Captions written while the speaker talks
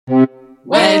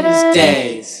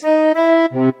Wednesdays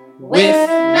with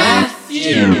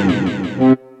Matthew.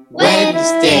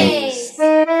 Wednesdays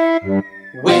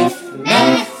with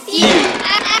Matthew.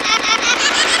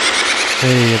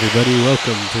 Hey everybody,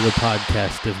 welcome to the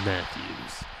podcast of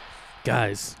Matthews.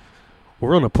 Guys,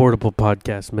 we're on a portable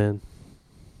podcast, man.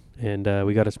 And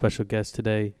we got a special guest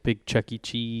today, Big Chuck E.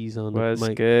 Cheese on the What's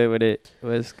mic. good with it?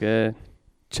 What's good?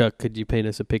 Chuck, could you paint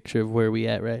us a picture of where we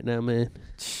at right now, man?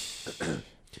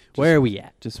 Where are we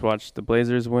at? Just watched the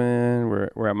Blazers win.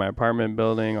 We're at my apartment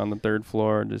building on the 3rd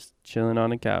floor, just chilling on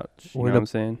the couch. You know what I'm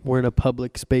saying? We're in a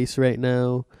public space right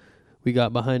now. We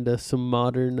got behind us some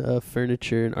modern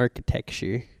furniture and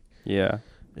architecture. Yeah.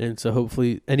 And so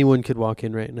hopefully anyone could walk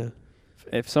in right now.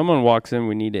 If someone walks in,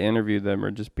 we need to interview them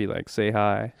or just be like, say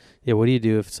hi. Yeah, what do you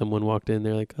do if someone walked in,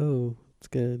 they're like, oh, it's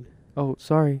good. Oh,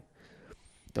 sorry.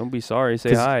 Don't be sorry. Say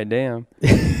 'Cause- hi. Damn.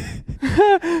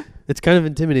 It's kind of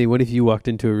intimidating. What if you walked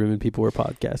into a room and people were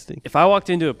podcasting? If I walked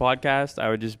into a podcast, I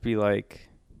would just be like,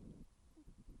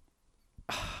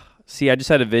 see, I just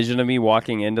had a vision of me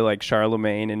walking into like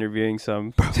Charlemagne interviewing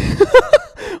some,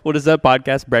 what is that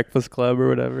podcast? Breakfast Club or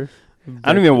whatever.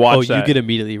 I don't even watch that. Oh, you get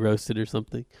immediately roasted or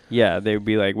something. Yeah, they would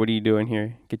be like, what are you doing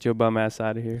here? Get your bum ass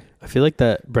out of here. I feel like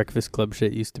that Breakfast Club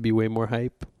shit used to be way more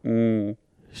hype.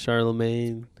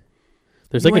 Charlemagne.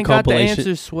 There's You like a ain't got the compilation.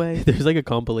 answer, Sway. There's like a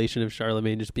compilation of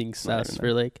Charlemagne just being sus even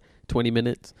for like 20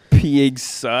 minutes. Being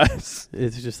sus.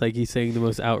 It's just like he's saying the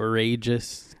most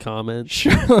outrageous comments.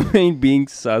 Charlemagne being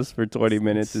sus for 20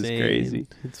 minutes is Insane. crazy.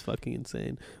 It's fucking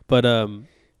insane. But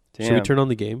should we turn on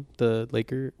the game? The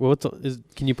Laker. Well,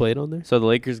 can you play it on there? So the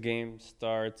Lakers game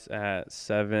starts at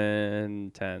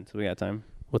 7:10. So we got time.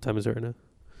 What time is it right now?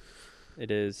 It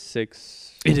is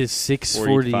 6. It is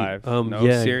 6:40. No,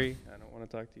 Yeah. Siri, I don't want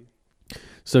to talk to you.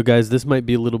 So, guys, this might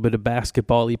be a little bit of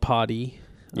basketball-y potty.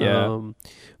 Yeah.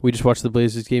 We just watched the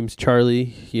Blazers games.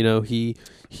 Charlie, you know, he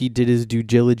did his due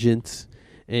diligence,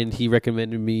 and he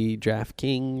recommended me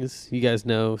DraftKings. You guys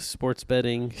know sports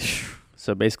betting.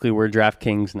 So basically, we're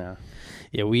DraftKings now.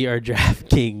 Yeah, we are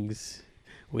DraftKings.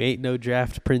 We ain't no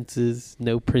draft princes,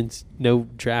 no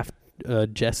draft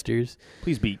jesters.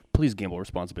 Please gamble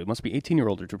responsibly. It must be 18 or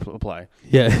older to apply.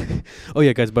 Yeah. Oh,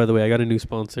 yeah, guys, by the way, I got a new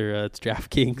sponsor. It's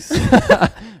DraftKings.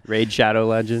 Raid Shadow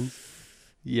Legends.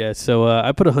 Yeah, so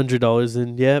I put $100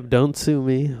 in. Yep, don't sue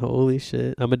me. Holy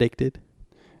shit. I'm addicted.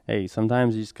 Hey,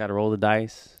 sometimes you just gotta roll the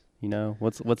dice. You know,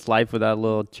 what's life without a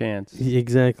little chance?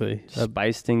 Exactly.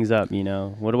 Spice things up, you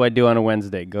know. What do I do on a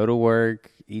Wednesday? Go to work,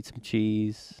 eat some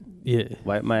cheese, Yeah.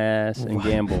 wipe my ass, and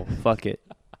gamble. Fuck it.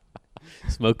 Chain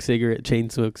smoke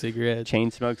cigarettes.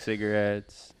 Chain smoke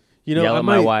cigarettes. You know, yell at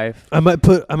my wife. I might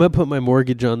put my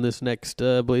mortgage on this next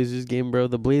Blazers game, bro.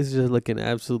 The Blazers are looking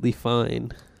absolutely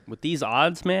fine. With these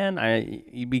odds, man,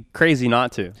 you'd be crazy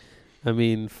not to. I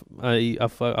mean,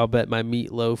 I'll bet my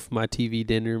meatloaf, my TV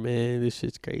dinner, man. This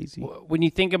shit's crazy. When you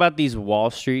think about these Wall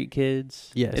Street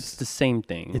kids, Yes. it's the same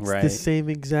thing, It's right? the same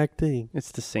exact thing.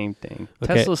 It's the same thing.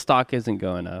 Okay. Tesla stock isn't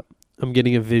going up. I'm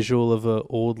getting a visual of a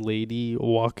old lady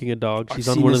walking a dog. I've She's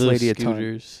on seen one of this those lady a ton.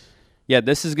 scooters. Yeah,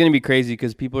 this is going to be crazy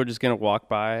because people are just going to walk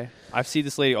by. I see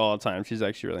this lady all the time. She's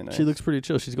actually really nice. She looks pretty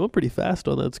chill. She's going pretty fast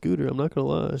on that scooter. I'm not gonna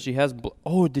lie. She has...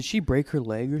 did she break her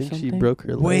leg or I think something? she broke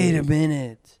her leg. Wait a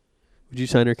minute. Would you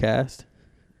sign her cast?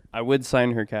 I would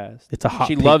sign her cast. It's a hot.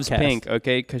 She pink loves cast. pink,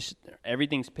 okay? Because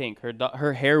everything's pink.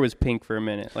 Her hair was pink for a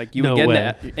minute. Like you No would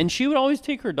get way. and she would always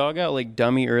take her dog out like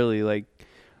dummy early. Like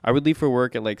I would leave for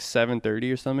work at like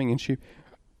 7:30 or something, and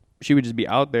she would just be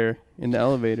out there in the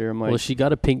elevator. I'm like, Well, she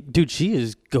got a pink. Dude, she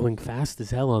is going fast as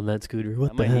hell on that scooter.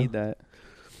 What I the might hell? need that.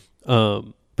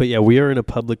 But yeah, we are in a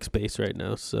public space right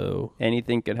now, so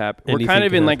Anything could happen. We're Anything kind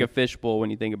of could in like a fishbowl when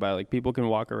you think about it. Like people can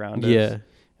walk around us. yeah.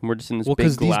 And we're just in this Well, big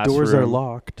because these glass doors are room.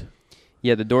 locked.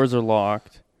 Yeah, the doors are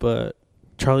locked. But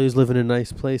Charlie's living in a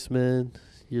nice place, man.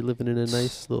 You're living in a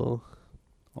nice little,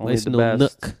 Only nice the little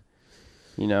best. nook.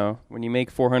 You know, when you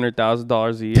make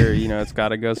 $400,000 a year, you know, it's got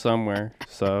to go somewhere.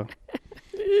 So,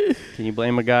 can you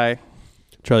blame a guy?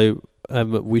 Charlie,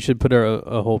 we should put a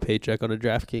whole paycheck on a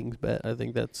DraftKings bet. I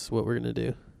think that's what we're gonna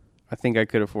do. I think I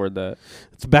could afford that.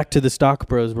 It's back to the stock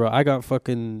bros, bro. I got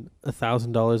fucking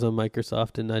 $1,000 on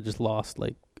Microsoft, and I just lost I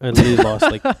literally lost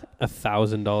like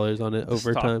 $1,000 on it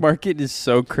over Stock time. market is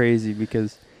so crazy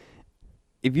because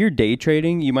if you're day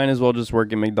trading, you might as well just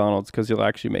work at McDonald's because you'll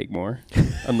actually make more,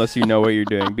 unless you know what you're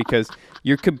doing. Because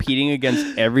you're competing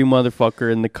against every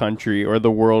motherfucker in the country or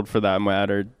the world, for that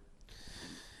matter,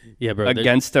 Yeah, bro.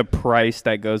 against a price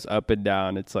that goes up and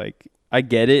down. It's like, I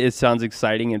get it. It sounds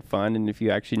exciting and fun. And if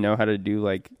you actually know how to do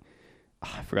like,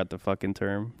 I forgot the fucking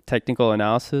term. Technical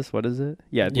analysis. What is it?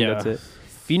 Yeah, I think that's it.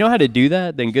 If you know how to do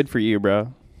that, then good for you,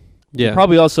 bro. Yeah.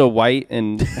 Probably also white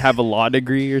and have a law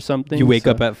degree or something. You wake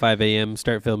so- up at 5 a.m.,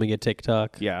 start filming a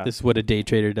TikTok. Yeah. This is what a day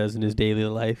trader does in his daily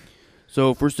life.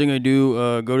 So first thing I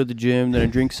do, go to the gym, then I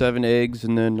drink 7 eggs,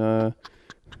 and then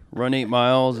run 8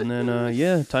 miles, and then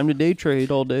time to day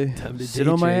trade all day. Time to Sit day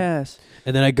on my trade. ass,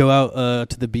 And then I go out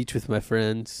to the beach with my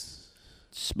friends.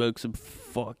 smoke some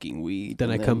fucking weed.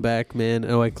 Then I and come back, man.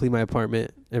 Oh, I clean my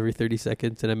apartment every 30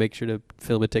 seconds, and I make sure to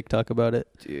film a TikTok about it.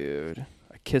 Dude,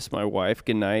 I kiss my wife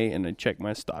goodnight, and I check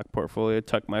my stock portfolio,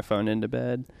 tuck my phone into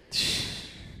bed.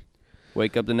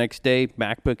 Wake up the next day,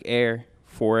 MacBook Air,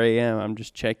 4 a.m. I'm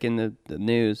just checking the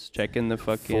news, checking the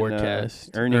fucking Forecast,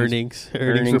 earnings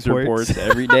reports. reports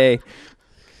every day.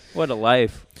 What a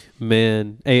life.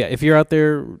 Man, hey, if you're out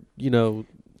there,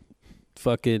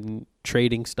 fucking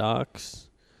trading stocks,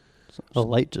 a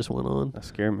light just went on. That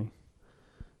scared me.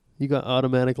 You got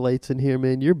automatic lights in here,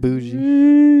 man. You're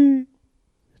bougie.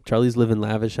 Charlie's living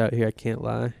lavish out here. I can't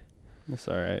lie. That's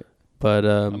all right. But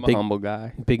I'm a humble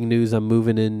guy. big news. I'm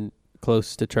moving in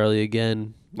close to Charlie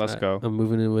again. Let's go. I'm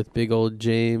moving in with big old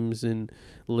James and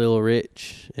Lil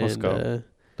Rich. Let's and, go.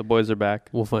 The boys are back.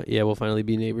 We'll finally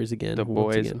be neighbors again. The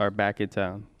once boys again. are back in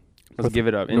town. Let's North- give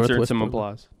it up. Insert Northwest some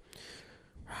Portland. applause.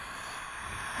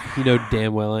 You know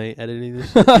damn well I ain't editing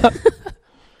this.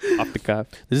 Off the cuff.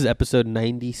 This is episode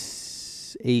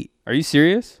 98. Are you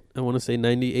serious? I want to say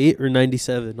 98 or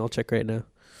 97. I'll check right now.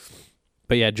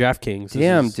 But yeah, DraftKings.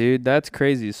 Damn, dude, that's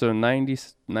crazy. So 90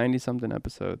 something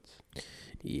episodes.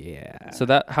 Yeah.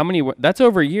 So how many? That's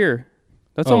over a year.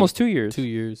 That's Oh, almost 2 years. 2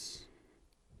 years.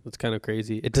 That's kind of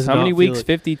crazy. It does How not many feel weeks? like-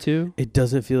 52. It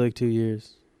doesn't feel like 2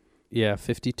 years. Yeah,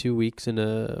 52 weeks in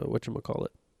a whatchamacallit.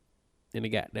 In a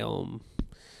goddamn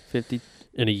 50.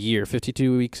 in a year.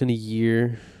 52 weeks in a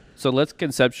year. So let's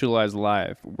conceptualize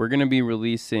live. We're gonna be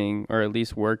releasing, or at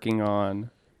least working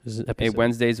on, This is an a episode.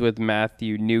 Wednesdays with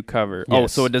Matthew new cover. Oh,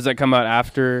 Yes. so does that come out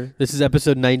after? This is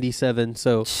episode 97.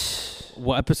 So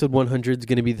episode 100 is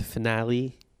going to be the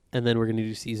finale, and then we're going to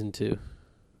do season 2.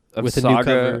 Of With a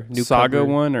saga, new saga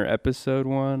cover. one or episode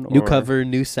one? New or- cover,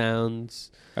 new sounds,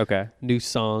 Okay. new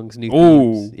songs, new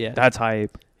Ooh, themes. Yeah. that's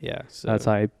hype. Yeah. So. That's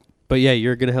hype. But yeah,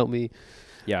 you're going to help me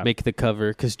Yeah. make the cover.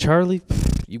 Because Charlie,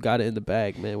 you got it in the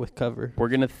bag, man, with cover. We're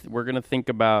gonna think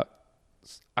about.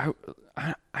 I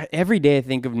every day I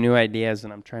think of new ideas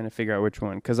and I'm trying to figure out which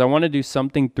one, because I want to do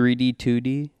something 3D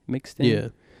 2D mixed in. Yeah.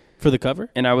 For the cover?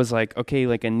 And I was like, okay,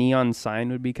 like a neon sign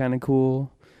would be kind of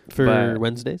cool. For But-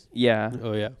 Wednesdays? Yeah.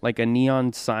 Oh, yeah. Like a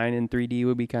neon sign in 3D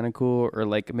would be kind of cool, or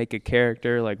like make a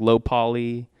character like low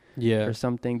poly Yeah. or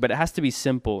something. But it has to be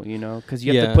simple, because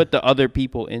you have Yeah. to put the other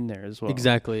people in there as well.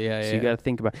 Exactly. Yeah. So yeah. you got to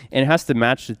think about, and it has to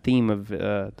match the theme of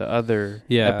the other.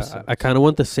 Yeah. episodes. I kind of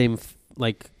want the same,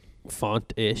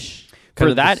 font-ish.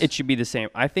 For that, it should be the same.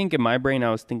 I think in my brain, I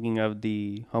was thinking of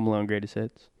the Home Alone Greatest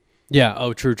Hits. Yeah.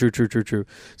 Oh, true.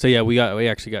 So yeah, we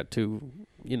actually got two.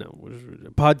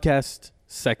 Podcast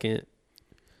second,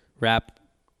 rap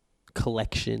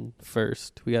collection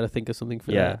first. We got to think of something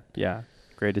for that. Yeah.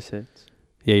 Greatest Hits.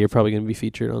 Yeah, you're probably gonna be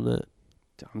featured on that,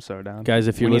 I'm so down. guys.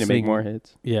 If we you're need listening, to make more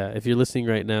hits. yeah, if you're listening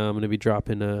right now, I'm gonna be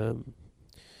dropping a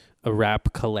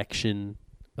rap collection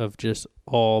of just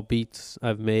all beats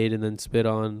I've made and then spit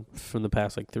on from the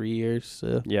past 3 years.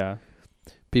 So Yeah,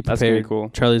 be that's gonna be prepared. cool.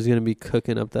 Charlie's gonna be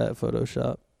cooking up that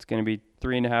Photoshop. It's gonna be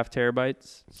 3.5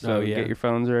 terabytes. So Oh, yeah. get your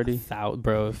phones ready.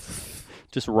 Bro.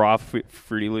 Just raw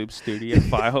Fruity Loop Studio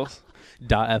files.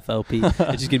 .flp. It's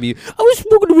just gonna be. I was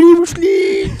smoking weed in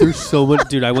sleep. There's so much,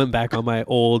 dude. I went back on my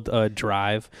old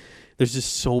drive. There's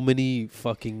just so many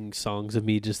fucking songs of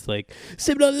me just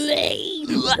sipping on lane,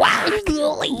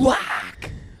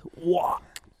 whack.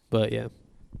 But yeah,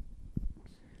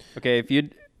 Okay, if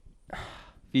you'd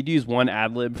use one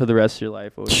ad lib for the rest of your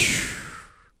life, what would it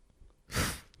be?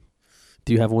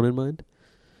 do you have one in mind?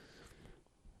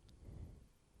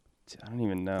 I don't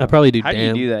even know. I probably do. How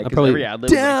damn. do you do that? I 'Cause probably every ad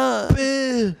lib.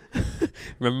 damn.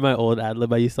 Remember my old ad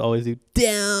lib? I used to always do.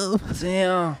 Damn.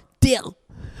 Damn. Damn.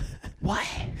 What?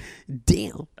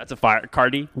 Damn. That's a fire.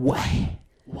 Cardi. What?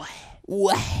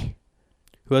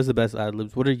 Who has the best ad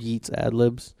libs? What are Yeet's ad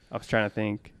libs? I was trying to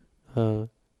think. Yeah.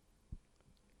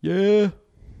 Yeah,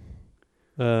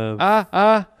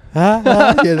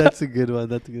 That's a good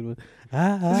one.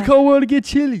 it's a cold world to get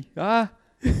chilly.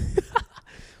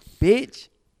 Bitch.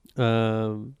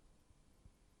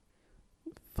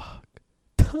 Fuck.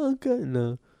 Tonka.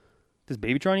 No. Does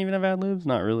Babytron even have ad libs?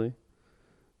 Not really.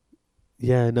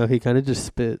 Yeah, no, he kind of just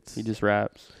spits. He just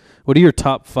raps. What are your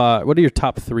top 5? What are your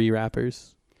top 3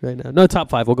 rappers right now? No, top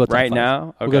 5. We'll go top Right 5. now?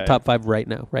 Okay. We'll go top 5 right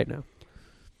now.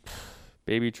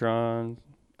 Babytron.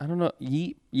 I don't know.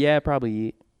 Yeet. Yeah, probably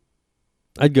Yeet.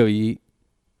 I'd go Yeet.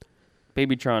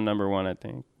 Babytron #1, I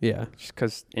think. Yeah. Just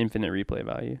because infinite replay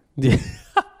value. Yeah.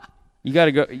 You got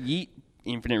to go Yeet.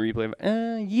 Infinite replay.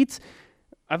 Yeet's.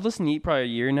 I've listened to Yeet probably a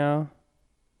year now.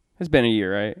 It's been a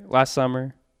year, right? Last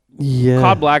summer. Yeah.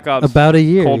 COD Black Ops. About a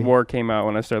year. Cold War came out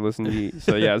when I started listening to Yeet.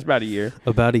 So yeah, it's about a year.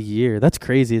 About a year. That's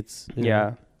crazy. It's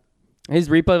Yeah. His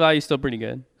replay value is still pretty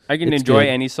good. I can It's enjoy good.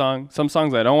 any song. Some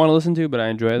songs I don't want to listen to, but I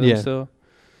enjoy them Yeah. still.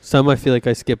 Some I feel like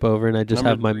I skip over and I just Number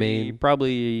have my 3, main.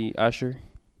 Probably Usher.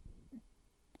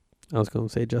 I was going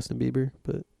to say Justin Bieber,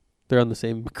 but they're on the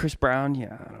same. Chris Brown.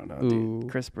 Yeah, I don't know, Ooh.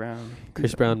 dude. Chris Brown.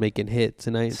 Chris Brown making hits,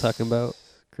 and I ain't talking about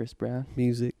Chris Brown.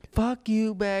 music. Fuck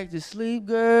you back to sleep,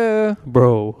 girl.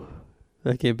 Bro,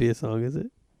 that can't be a song, is it?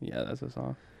 Yeah, that's a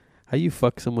song. How you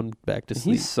fuck someone back to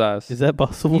sleep? He's sus. Is that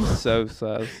possible? He's so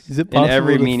sus. Is it In possible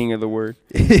every to meaning of the word.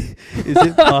 Is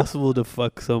it possible to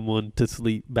fuck someone to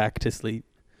sleep, back to sleep?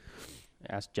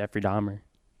 Ask Jeffrey Dahmer.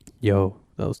 Yo,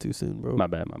 that was too soon, bro. My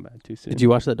bad. Too soon. Did you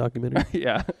watch that documentary?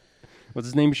 Yeah. What's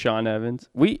his name? Sean Evans.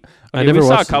 We never saw a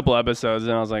watched it. couple episodes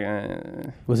and I was like,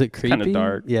 Was it creepy? kinda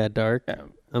dark. Yeah, dark. Yeah.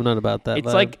 I'm not about that. It's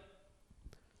vibe. like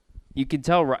you could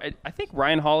tell. I think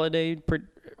Ryan Holiday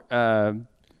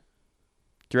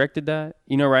directed that.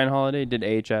 You know, Ryan Holiday did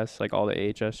AHS, like all the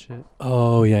AHS shit.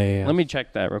 Oh yeah. Let me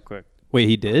check that real quick. Wait,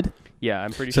 he did? Yeah,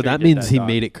 I'm pretty So sure. that means he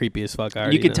made it creepy as fuck.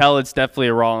 You could tell it's definitely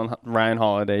a Ryan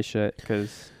Holiday shit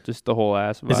because just the whole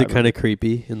ass. Is it vibe kind of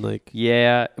creepy and like?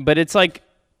 Yeah, but it's like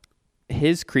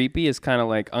his creepy is kind of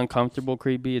like uncomfortable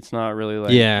creepy. It's not really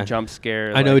like Yeah. jump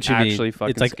scare. I know like what you actually mean. Fucking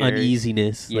It's like scary.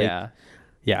 uneasiness. Like, Yeah,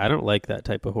 yeah, I don't like that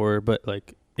type of horror, but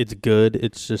like it's good.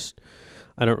 It's just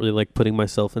I don't really like putting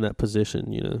myself in that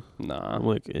position. You know, I'm nah.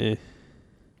 like, eh.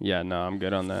 Yeah, no, I'm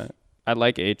good on that. I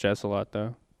like HS a lot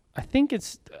though. I think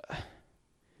it's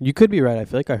You could be right. I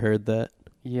feel like I heard that,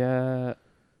 yeah.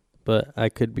 but I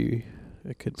could be.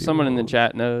 Someone in the wrong.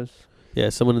 chat knows. Yeah,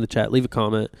 someone in the chat. Leave a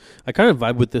comment. I kind of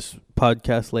vibe with this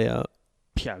podcast layout.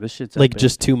 Yeah, this shit's Like epic.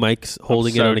 just two mics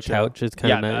holding it so on a chill. couch. It's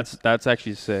kind of yeah, nice. that's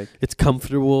actually sick. It's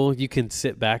comfortable. You can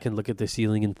sit back and look at the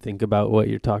ceiling and think about what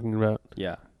you're talking about.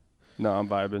 Yeah. No, I'm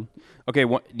vibing. Okay,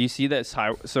 do you see that?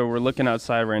 So we're looking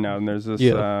outside right now, and there's this.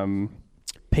 Yeah.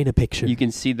 Paint a picture. You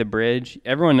can see the bridge.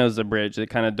 Everyone knows the bridge. It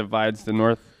kind of divides the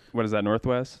north. What is that?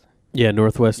 Northwest. Yeah,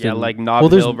 Northwest. Yeah, and- like Nob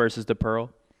there's- Hill versus the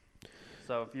Pearl.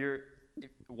 So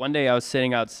one day I was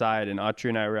sitting outside, and Autry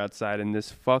and I were outside, and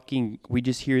we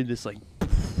just hear this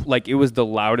like it was the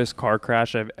loudest car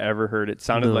crash I've ever heard. It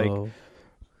sounded like No.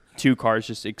 two cars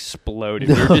just exploded.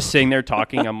 We were just sitting there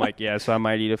talking. I'm like, yeah, so I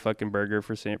might eat a fucking burger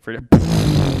for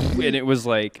and it was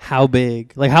like How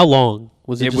big? Like how long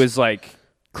was it? it just- was like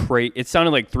crazy. It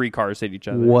sounded like three cars hit each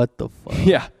other. What the fuck?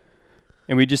 Yeah.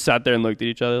 And we just sat there and looked at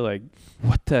each other like,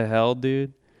 what the hell,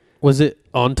 dude? Was it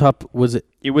on top? Was it?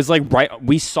 It was like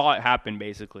we saw it happen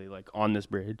basically, like on this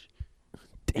bridge.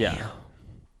 Damn. Yeah.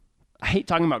 I hate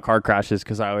talking about car crashes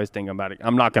because I always think about it.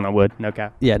 I'm knocking on wood, no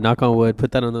cap. Yeah, knock on wood.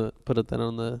 Put that on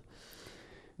the.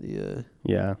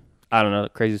 Yeah. I don't know.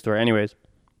 Crazy story. Anyways.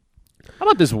 How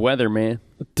about this weather, man?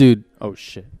 Dude. Oh,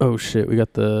 shit. Oh shit. We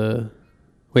got the.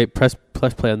 Wait. Press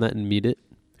play on that and mute it.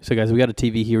 So guys, we got a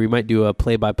TV here. We might do a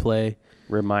play-by-play.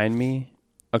 Remind me.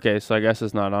 Okay, so I guess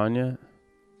it's not on yet.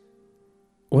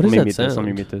 What is Let me that mute sound? this. Let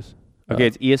me mute this. Okay,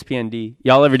 it's E ESPND.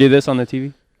 Y'all ever do this on the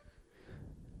TV?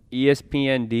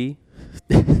 ESPND.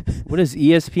 What is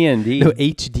ESPND? No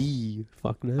HD.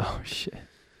 Fuck no. Oh shit.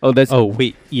 Oh, that's Oh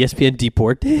wait, ESPN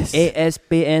Deportes.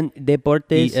 ESPN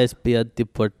Deportes. ESPN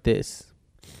Deportes.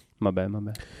 My bad.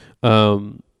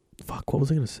 Fuck. What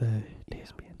was I gonna say?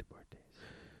 ESPN Deportes.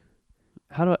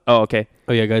 How do I? Oh, okay.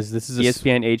 Oh yeah, guys. This is a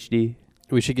ESPN HD.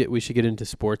 We should get into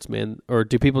sports, man. Or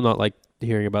do people not like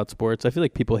hearing about sports? I feel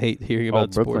like people hate hearing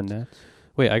about Brooklyn sports. Nets.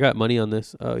 Wait, I got money on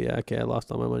this. Oh yeah, okay. I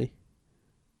lost all my money.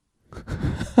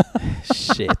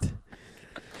 Shit.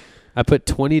 I put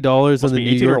 $20 on the New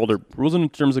 18 or York. older. Rules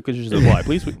and terms and conditions apply.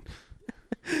 Please.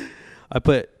 I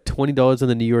put $20 on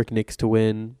the New York Knicks to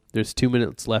win. There's 2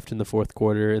 minutes left in the fourth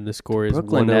quarter, and the score is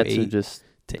Brooklyn Nets are 108 just.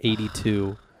 to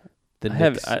 82. The I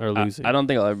Knicks are losing. I don't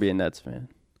think I'll ever be a Nets fan.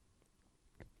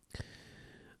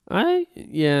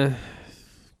 Yeah.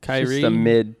 Kyrie. It's just a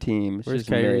mid team. It's Where's just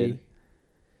Kyrie? mid.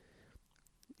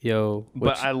 Yo.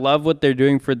 But I love what they're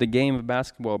doing for the game of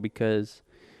basketball because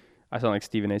I sound like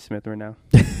Stephen A. Smith right now.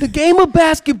 The game of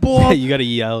basketball. you gotta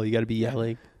yell. You gotta be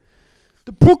yelling.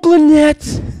 The Brooklyn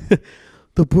Nets.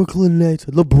 The Brooklyn Nets.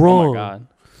 LeBron. Oh my god.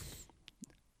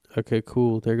 Okay,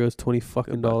 cool. There goes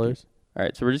 $20 dollars. All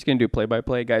right, so we're just gonna do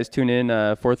play-by-play, guys. Tune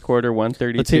in. Fourth quarter,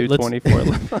 132, Let's-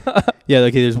 24. Yeah,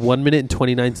 okay, there's 1 minute and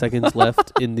 29 seconds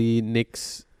left in the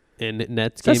Knicks and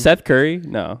Nets Is that game. Seth Curry?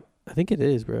 No. I think it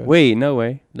is, bro. Wait, no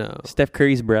way. No. Steph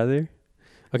Curry's brother.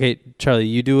 Okay, Charlie,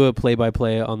 you do a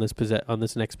play-by-play on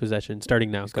this next possession,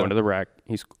 starting now. He's going to the rack.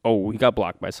 He got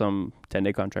blocked by some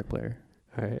 10-day contract player.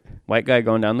 All right. White guy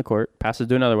going down the court, passes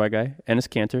to another white guy, and his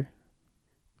canter.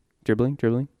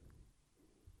 Dribbling.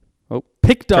 Oh,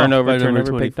 Picked off turnover, by number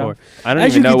picked 24. off. I don't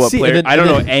As even you know can what see- player. and then- I don't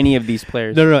and know any of these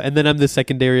players. No. And then I'm the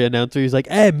secondary announcer. He's like,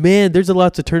 "Hey, man, there's a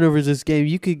lots of turnovers this game.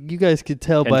 You guys could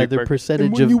tell by Kendrick the Perkins. percentage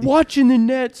And when of you're watching the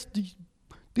Nets,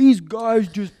 these guys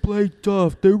just play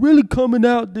tough. They're really coming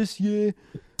out this year.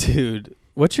 Dude,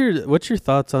 what's your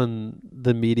thoughts on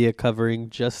the media covering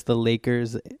just the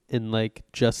Lakers and like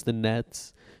just the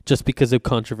Nets, just because of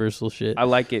controversial shit? I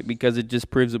like it because it just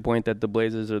proves the point that the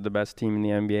Blazers are the best team in the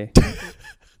NBA.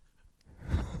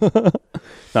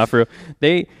 Not for real.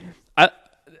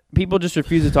 People just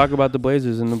refuse to talk about the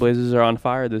Blazers, and the Blazers are on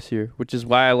fire this year, which is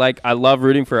why I love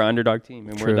rooting for an underdog team,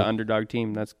 and True. we're the underdog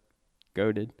team. That's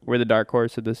goated. We're the dark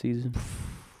horse of the season.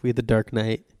 We had the Dark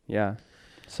Knight. Yeah.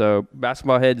 So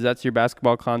basketball heads, that's your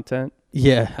basketball content.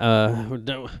 Yeah,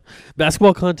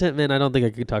 basketball content, man. I don't think I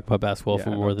could talk about basketball Yeah, for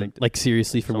I more don't than think like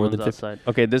seriously for more than 50. outside.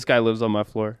 Okay, this guy lives on my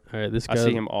floor. All right, this guy. I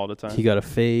see him all the time. He got a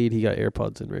fade. He got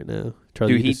AirPods in right now.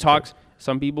 Charlie, Dude, you he just- talks.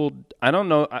 Some people, I don't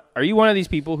know. Are you one of these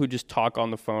people who just talk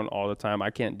on the phone all the time? I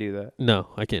can't do that. No,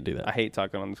 I can't do that. I hate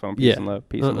talking on the phone. Peace and love.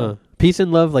 Peace and love. Peace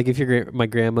and love. Like if you're my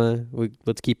grandma,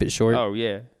 let's keep it short. Oh,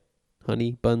 yeah.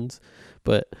 Honey buns,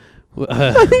 but.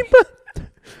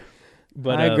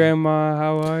 But Hi, Grandma.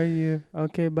 How are you?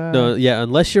 Okay, bye. no, yeah.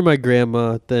 Unless you're my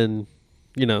grandma, then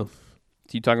So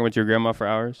you talking with your grandma for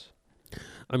hours?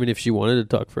 I mean, if she wanted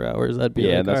to talk for hours, I'd be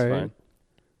like, that's all right. fine.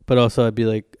 But also,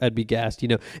 I'd be gassed.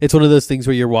 It's one of those things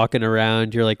where you're walking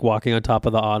around, you're like walking on top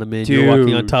of the ottoman, you're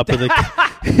walking on Dude. top of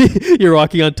the, you're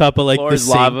walking on top of like Floor's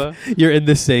the sink. lava. You're in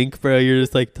the sink, bro. You're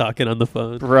just like talking on the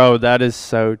phone. Bro, that is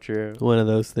so true. One of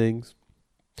those things.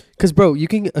 Because, bro, you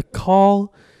can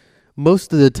call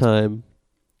most of the time.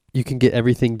 You can get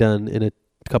everything done in a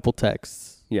couple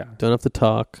texts. Yeah. Don't have to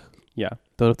talk. Yeah.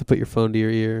 Don't have to put your phone to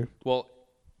your ear. Well,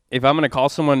 if I'm going to call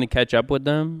someone to catch up with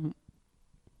them,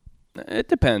 it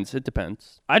depends.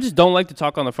 I just don't like to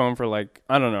talk on the phone for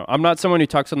I don't know. I'm not someone who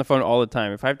talks on the phone all the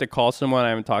time. If I have to call someone I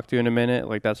haven't talked to in a minute,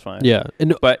 that's fine. Yeah.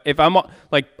 And But if I'm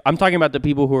talking about the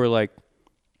people who are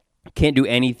can't do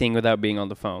anything without being on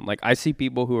the phone. I see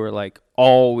people who are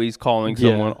always calling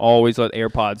someone, Yeah. always with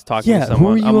AirPods talking Yeah, to who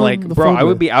someone. are you I'm on like, the bro, phone I would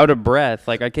with? be out of breath.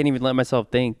 I can't even let myself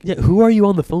think. yeah, who are you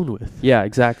on the phone with? Yeah,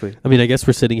 exactly. I mean, I guess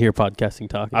we're sitting here podcasting,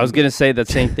 talking. I was gonna say the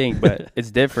same thing, but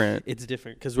it's different. It's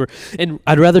different because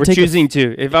I'd rather We're take choosing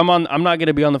to. If I'm not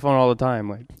gonna be on the phone all the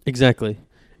time. exactly,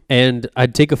 and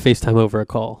I'd take a FaceTime over a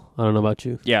call. I don't know about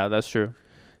you, Yeah, that's true.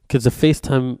 because a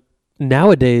FaceTime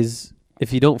nowadays,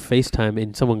 if you don't FaceTime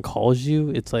and someone calls you,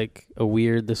 it's like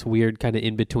this weird kind of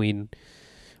in between,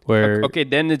 where Okay,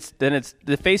 then it's the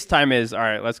FaceTime is all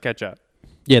right. Let's catch up.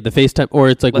 yeah, the FaceTime, or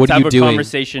it's like Let's what are have you a doing?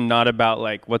 conversation, not about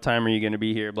what time are you gonna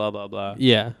be here, blah blah blah.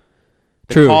 Yeah,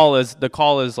 The true. call is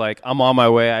I'm on my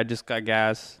way. I just got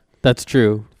gas. That's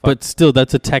true, but still,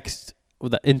 that's a text.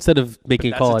 Instead of making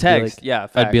a That's call, a text. Yeah,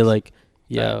 I'd be facts. like,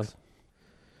 yeah. Facts.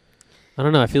 I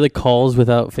don't know. I feel like calls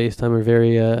without FaceTime are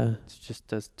very It's just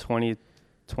this 20th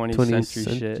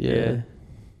century shit. Yeah.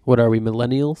 What are we,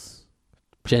 millennials?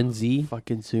 Gen Z?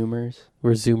 Fucking Zoomers.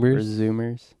 We're Or Zoomers?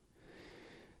 Zoomers.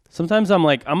 Sometimes I'm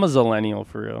I'm a zillennial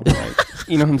for real.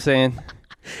 You know what I'm saying?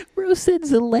 Bro said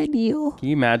zillennial. Can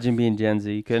you imagine being Gen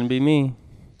Z? Couldn't be me.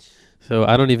 So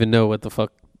I don't even know what the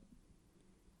fuck.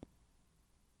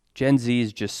 Gen Z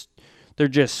is they're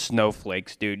just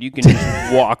snowflakes, dude. You can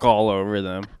just walk all over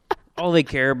them. All they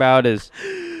care about is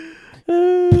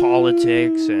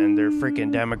politics, and they're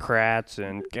freaking Democrats,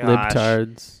 and gosh.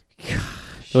 Libtards.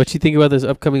 What you think about this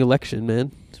upcoming election,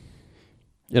 man?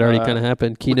 It already kind of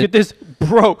happened. Look Keenan, at this,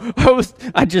 bro.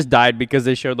 I just died because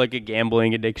they showed a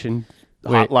gambling addiction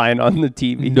Wait. hotline on the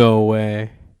TV. no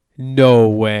way. No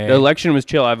way. The election was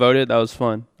chill. I voted. That was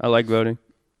fun. I like voting.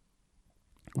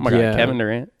 Oh my Yeah. God, Kevin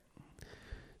Durant.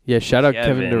 Yeah, shout out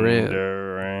Kevin Durant.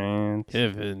 Durant.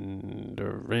 Kevin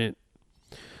Durant.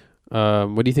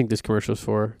 What do you think this commercial's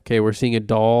for? Okay, we're seeing a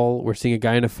doll. We're seeing a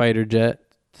guy in a fighter jet.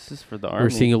 This is for the army. We're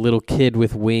seeing a little kid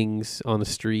with wings on the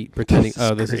street pretending.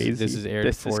 This crazy. is Air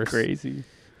This Force. is crazy.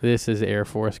 This is Air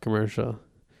Force commercial.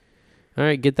 All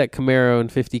right, get that Camaro and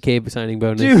 $50K signing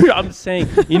bonus. Dude, I'm saying,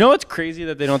 you know what's crazy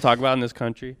that they don't talk about in this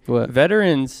country? What?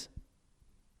 Veterans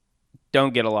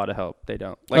don't get a lot of help. They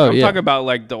don't. Oh, I'm yeah. talking about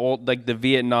the old, the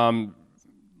Vietnam,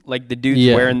 the dudes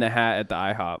Yeah. wearing the hat at the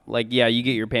IHOP. Yeah, you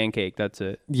get your pancake. That's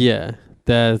it. Yeah,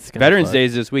 that's kinda Veterans fucked. Day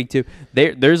is this week too.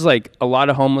 There's a lot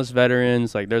of homeless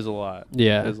veterans. There's a lot.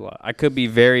 Yeah, There's a lot. I could be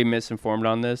very misinformed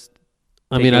on this.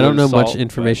 I take mean, it I don't with know much salt, but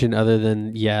information other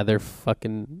than they're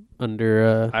fucking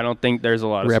under I don't think there's a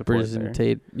lot of support there.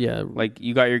 representate. Yeah, Like,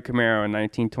 you got your Camaro in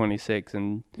 1926,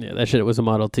 and yeah, that shit was a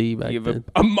Model T back you have then.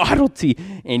 a Model T,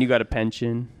 and you got a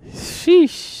pension.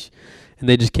 Sheesh. And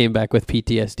they just came back with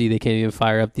PTSD. They can't even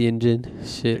fire up the engine.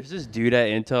 Shit. There's this dude at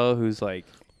Intel who's like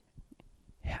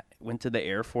went to the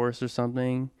Air Force or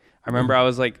something. I remember I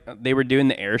was like, they were doing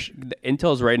the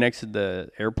Intel's right next to the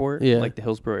airport, Yeah. like the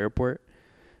Hillsborough Airport.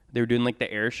 They were doing like the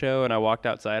air show, and I walked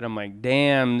outside. I'm like,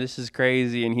 damn, this is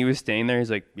crazy. And he was staying there. He's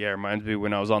like, yeah, it reminds me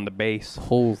when I was on the base.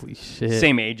 Holy shit.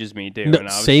 Same age as me, too. No, and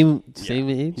I was, same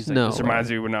yeah. age? He's like, No. this reminds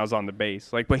me when I was on the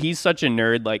base. Like, but he's such a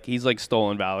nerd. Like, he's like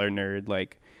Stolen Valor nerd.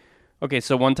 Like, okay,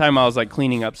 so one time I was like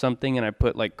cleaning up something, and I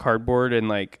put like cardboard and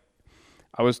like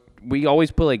we always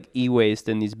put like e-waste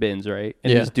in these bins, right?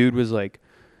 And Yeah.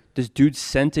 this dude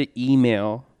sent an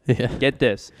email. Yeah. Get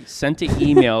this. He sent an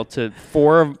email to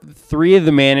three of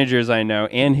the managers I know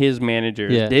and his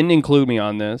managers. Yeah. Didn't include me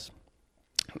on this.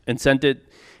 And sent it.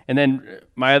 And then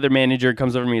my other manager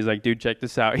comes over to me. He's like, dude, check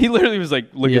this out. He literally was like,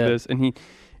 look Yeah. at this. And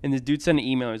this dude sent an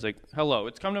email. He's like, hello,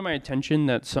 it's come to my attention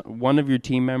that one of your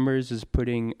team members is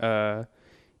putting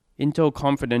Intel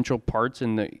confidential parts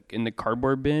in the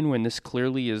cardboard bin when this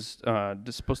clearly is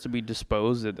supposed to be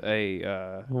disposed at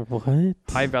a What?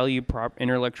 high value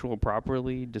intellectual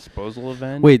property disposal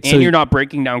event. Wait, and so you're not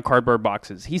breaking down cardboard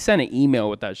boxes. He sent an email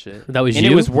with that shit. That was and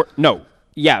you? It was no,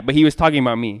 yeah, but he was talking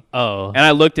about me. Oh. And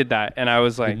I looked at that and I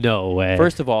was like, No way.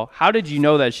 first of all, how did you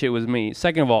know that shit was me?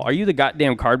 Second of all, are you the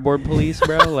goddamn cardboard police,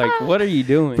 bro? Like, what are you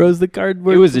doing? Bro's the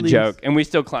cardboard It was police. a joke, and we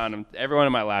still clown him. Everyone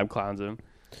in my lab clowns him.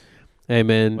 Hey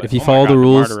man, But, if you oh my follow God, the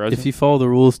rules, DeMar DeRozan. if you follow the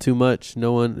rules too much,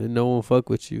 no one will fuck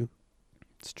with you.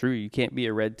 It's true. You can't be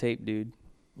a red tape dude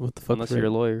What the fuck? unless you're a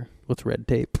lawyer. What's red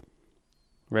tape?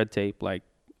 Red tape, like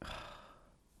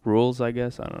rules, I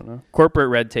guess. I don't know. Corporate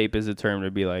red tape is a term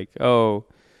to be like, oh,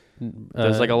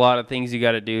 there's like a lot of things you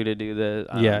got to do this.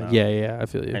 I don't know. Yeah. I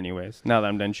feel you. Anyways, now that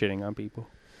I'm done shitting on people.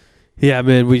 Yeah,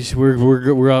 man,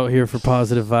 we're out here for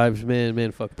positive vibes, man.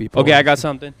 Man, fuck people. Okay, I got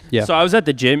something. Yeah. So I was at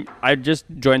the gym. I just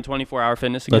joined 24-hour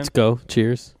fitness again. Let's go.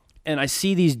 Cheers. And I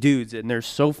see these dudes, and they're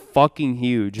so fucking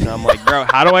huge. And I'm like, bro,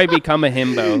 how do I become a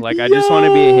himbo? Like, I just want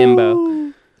to be a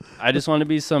himbo. I just want to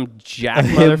be some jack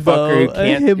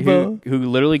motherfucker who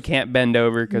literally can't bend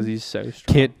over because he's so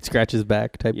strong. Can't scratch his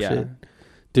back type Yeah. shit.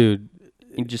 Dude,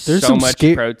 And just there's so some much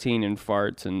sca- protein and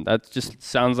farts, and that just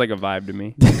sounds like a vibe to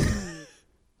me.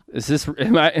 Is this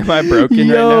am I broken right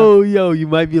now? Yo, you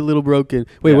might be a little broken.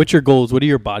 Wait, Yeah. what's your goals? What are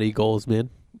your body goals, man?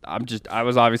 I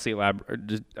was obviously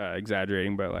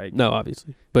exaggerating, but like No,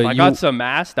 obviously. But if I got some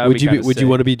mass, that would you be would you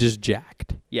want to be just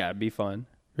jacked? Yeah, it'd be fun.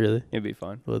 Really? It'd be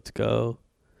fun. Let's go.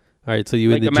 All right, so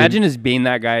you Like in the imagine gym? us being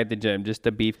that guy at the gym, just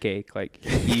a beefcake, like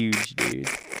huge dude.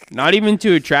 Not even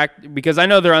to attract, because I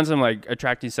know they're on some like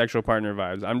attracting sexual partner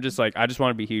vibes. I'm just like, I just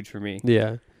want to be huge for me.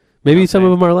 Yeah. Maybe some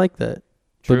of them are like that.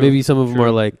 True, But maybe some of them true.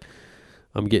 are like,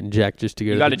 I'm getting jacked just to go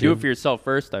You to got the to do it gym. for yourself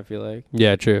first. I feel like.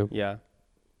 Yeah, true. Yeah.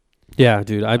 Yeah,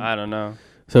 dude. I don't know.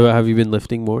 So have you been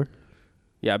lifting more?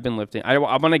 Yeah, I've been lifting. I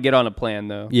want to get on a plan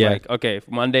though. Yeah. Like, okay,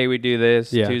 Monday we do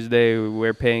this. Yeah. Tuesday we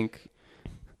wear pink.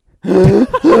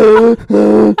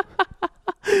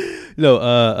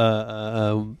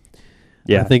 No,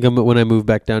 I think when I move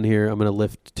back down here, I'm gonna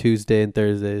lift Tuesday and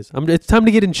Thursdays. It's time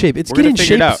to get in shape. It's We're get gonna in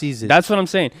figure it shape out. season. That's what I'm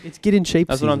saying. It's get in shape.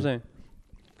 That's season. what I'm saying.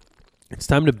 It's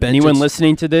time to bench. Anyone It's-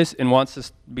 listening to this and wants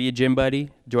to be a gym buddy,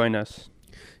 join us.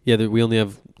 Yeah, we only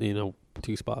have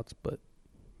 2 spots, but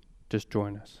Just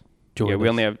join us. join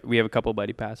Yeah, us. we have a couple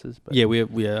buddy passes. But Yeah, we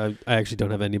have. I actually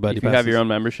don't have anybody. if you have your own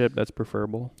membership, that's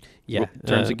preferable. Yeah.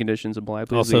 Terms and conditions apply.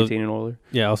 Please also- be 18 and older.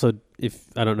 Yeah. Also, if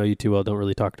I don't know you too well, don't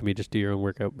really talk to me. Just do your own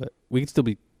workout. But we can still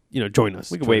be, join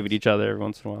us. We can Join wave us. at each other every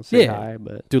once in a while. Say Yeah. hi,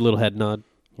 but Do a little head nod.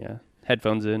 yeah.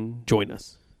 Headphones in. Join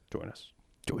us. Join us.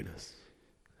 Join us.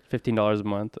 $15 a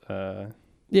month.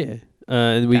 Yeah.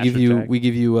 And we Cash give or you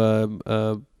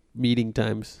check. meeting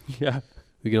times. Yeah.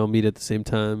 We can all meet at the same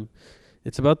time.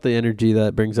 It's about the energy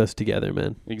that brings us together,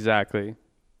 man. Exactly.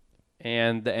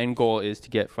 And the end goal is to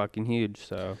get fucking huge.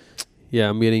 So Yeah,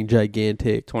 I'm getting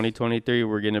gigantic. 2023,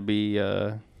 we're gonna be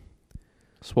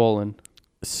swollen.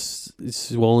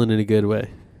 Swollen in a good way.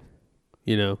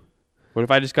 What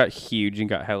if I just got huge and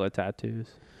got hella tattoos?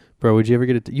 Bro, would you ever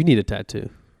get you need a tattoo.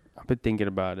 I've been thinking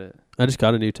about it. I just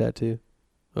got a new tattoo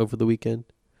over the weekend.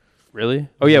 Really?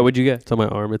 Oh yeah, what'd you get? It's on my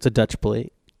arm. It's a Dutch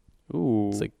plate. Ooh.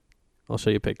 It's like, I'll show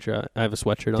you a picture. I have a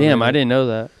sweatshirt on. Damn, there. I didn't know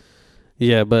that.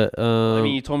 Yeah, but I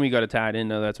mean, you told me you got a tat. I didn't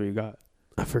know that's what you got.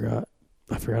 I forgot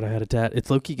I had a tat. It's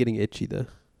low-key getting itchy though.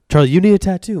 Charlie, you need a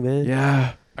tattoo, man.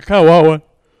 Yeah, I kind of want one.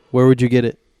 Where would you get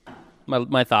it?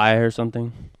 My thigh or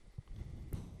something.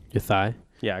 Your thigh.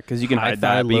 Yeah, because you can High hide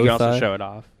thigh, that, but you low can also thigh. show it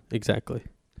off. Exactly.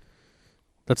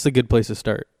 That's a good place to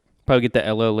start. Probably get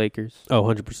the LO Lakers. Oh,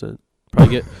 100%.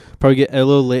 Probably get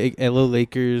LO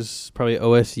Lakers, probably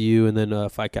OSU, and then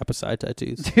Phi Kappa Psi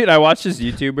tattoos. Dude, I watched this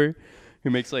YouTuber who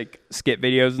makes like skit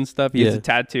videos and stuff. He has Yeah. a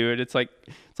tattoo, and it's like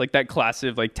that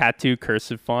classic like tattue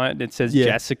cursive font. And it says Yeah.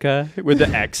 Jessica with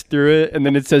an X through it, and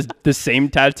then it says the same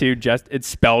tattoo, just it's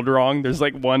spelled wrong. There's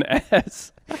like one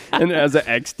S, and it has an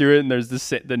X through it, and there's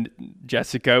the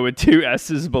Jessica with two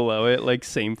S's below it, like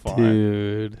same font.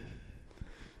 Dude.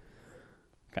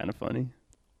 Kind of funny.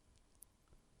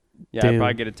 Yeah, Damn. I'd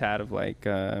probably get a tat of like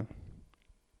I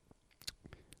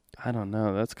don't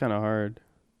know. That's kind of hard.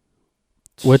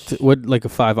 What like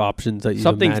 5 options that you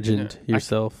Something- imagined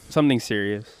yourself? Something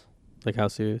serious, Like how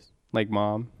serious? like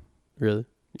mom. Really?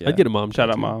 Yeah. I'd get a mom. Shout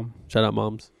out tattoo. mom Shout out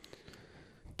moms.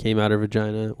 Came out her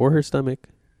vagina or her stomach.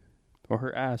 or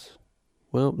her ass.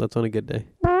 Well, that's on a good day.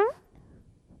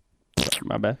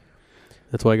 My bad.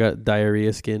 That's why I got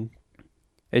diarrhea skin.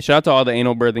 Hey, shout out to all the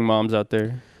anal birthing moms out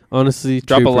there. Honestly,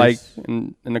 Drop troopers, a like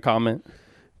in the comment.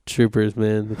 Troopers,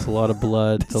 man. It's a lot of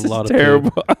blood. It's This a lot is of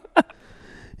terrible. pain.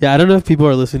 Yeah, I don't know if people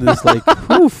are listening to this like,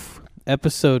 woof,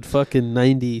 episode fucking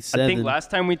 97. I think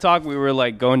last time we talked, we were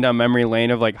like going down memory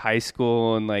lane of like high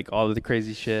school and like all of the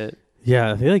crazy shit.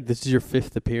 Yeah, I feel like this is your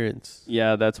 5th appearance.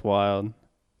 Yeah, that's wild.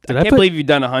 Did I I can't put- believe you've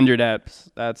done 100 eps.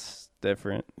 That's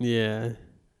different. Yeah.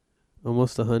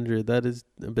 Almost 100. That is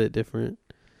a bit different.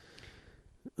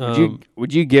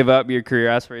 Would you give up your career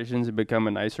aspirations and become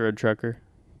a nice road trucker?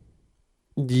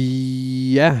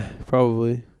 Yeah,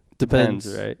 probably. Depends.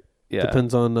 right? Yeah.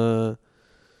 Depends on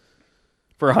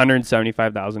For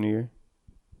 175,000 a year.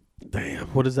 damn,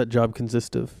 what does that job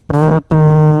consist of?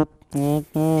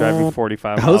 Driving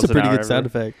 45 That miles was a pretty an hour good sound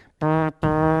effect.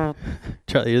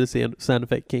 Charlie, you're the sound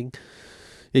effect king.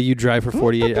 Yeah, you drive for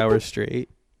 48 hours straight.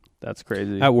 That's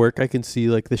crazy. At work, I can see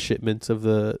like the shipments of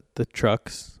the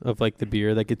trucks of like the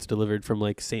beer that gets delivered from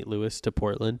like St. Louis to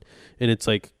Portland, and it's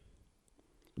like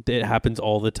it happens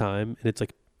all the time, and it's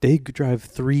like they drive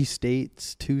 3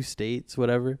 states, 2 states,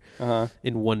 whatever, Uh-huh.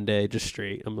 in one day just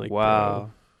straight. I'm like, Wow.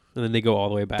 bro. And then they go all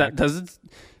the way back. That doesn't.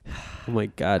 I'm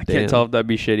like, god I damn. can't tell if that'd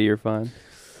be shitty or fun.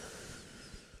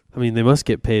 I mean, they must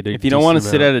get paid. If you don't want to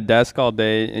sit at a desk all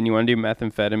day and you want to do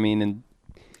methamphetamine and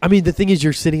I mean, the thing is,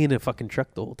 you're sitting in a fucking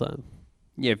truck the whole time.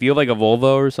 yeah, if you have like a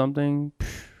Volvo or something,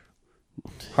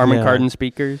 Harman Yeah. Kardon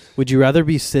speakers. Would you rather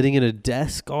be sitting in a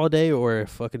desk all day or a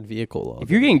fucking vehicle all If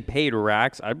day? you're getting paid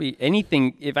racks, I'd be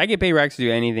anything. If I get paid racks to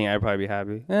do anything, I'd probably be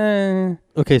happy.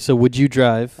 Okay, so would you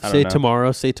drive? I don't Say know.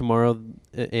 tomorrow,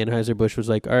 Anheuser-Busch was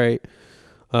like, all right,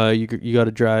 you got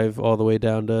to drive all the way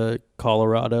down to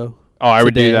Colorado. Oh, I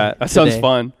would Today. do that. That sounds Today.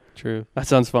 fun. True. That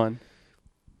sounds fun.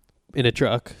 In a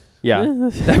truck. Yeah, Yeah.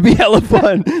 that'd be hella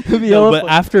fun. That'd be No, hella but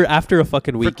fun. after a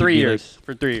fucking week, For 3 you'd be years.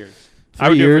 For 3 years. Like, I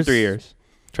would do it 3 years? for 3 years.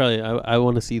 Charlie, I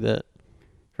want to see that.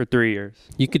 For 3 years.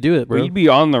 You could do it, bro. Well, you'd be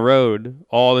on the road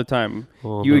all the time.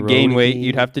 On You the would gain road weight. again.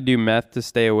 You'd have to do meth to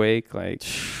stay awake. Like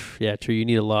Yeah, true. You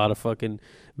need a lot of fucking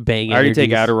bang. I already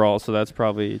take energies. Adderall, so that's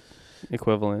probably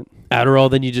equivalent.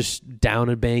 Adderall, then you just down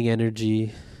and bang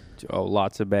energy. Oh,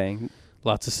 lots of bang.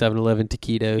 Lots of 7-Eleven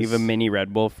taquitos. You have a mini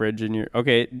Red Bull fridge in your.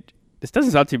 Okay, this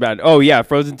doesn't sound too bad. Oh yeah,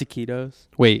 frozen taquitos.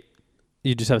 Wait,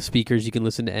 you just have speakers. You can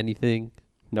listen to anything.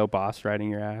 No boss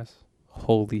riding your ass.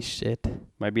 Holy shit.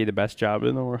 Might be the best job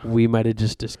in the world. We might have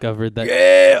just discovered that.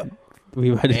 Yeah,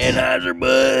 We might have.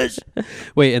 Anheuser-Busch.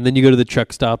 Wait, and then you go to the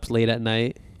truck stops late at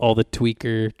night. All the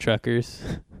tweaker truckers.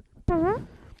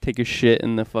 Take a shit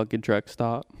in the fucking truck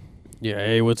stop. Yeah,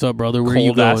 hey, what's up, brother? Where you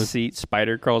Cold going? ass seat.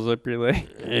 Spider crawls up your leg.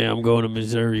 Yeah, I'm going to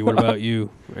Missouri. What about you?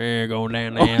 Yeah, going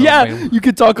down there. Oh yeah, you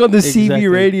could talk on the Exactly.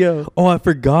 CB radio. Oh, I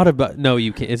forgot about. No,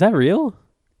 you can't. Is that real?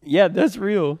 Yeah, that's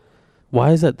real. Why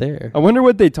is that there? I wonder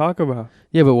what they talk about.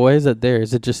 Yeah, but why is that there?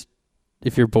 Is it just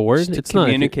if you're bored? Just to It's not. if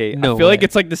you're- communicate. No I feel like way.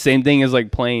 it's like the same thing as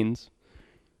like planes.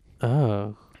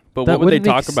 Oh. But That what would they wouldn't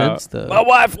make talk about? sense, though. My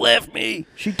wife left me.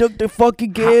 She took the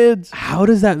fucking kids. How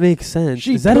does that make sense?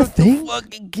 She Is that a took the thing?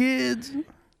 fucking kids.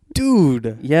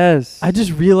 Dude. Yes. I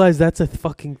just realized that's a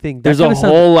fucking thing. That There's a kinda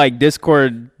sounds- whole like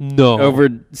Discord no over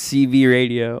CV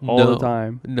radio all No. the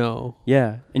time. No.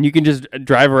 Yeah, and you can just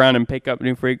drive around and pick up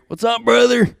new freak. What's up,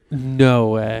 brother? No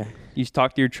way. You just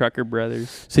talk to your trucker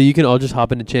brothers. So you can all just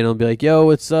hop in the channel and be like, "Yo,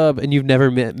 what's up?" And you've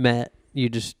never met. You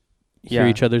just hear Yeah.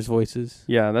 each other's voices.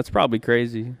 Yeah, that's probably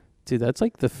crazy. Dude, that's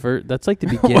like the first. That's like the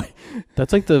begin.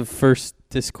 That's like the first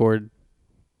Discord.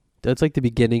 That's like the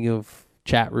beginning of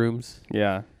chat rooms.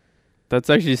 Yeah, that's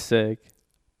actually sick.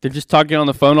 They're just talking on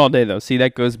the phone all day though. See,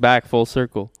 that goes back full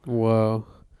circle. Whoa.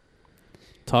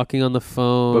 Talking on the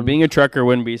phone. But being a trucker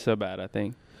wouldn't be so bad, I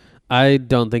think. I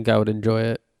don't think I would enjoy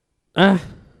it.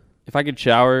 If I could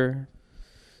shower,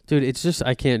 Dude, it's just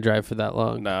I can't drive for that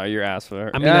long. no, you're ass for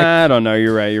it. I mean, I don't know.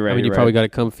 You're right. I mean, you probably got a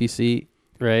comfy seat,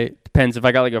 right? depends if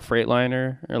I got like a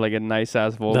Freightliner or like a nice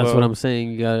ass Volvo. That's what I'm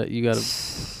saying. You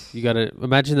gotta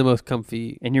imagine the most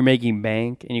comfy. And you're making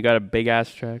bank, and you got a big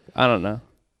ass truck. I don't know.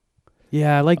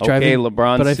 Yeah, I like Okay, driving. but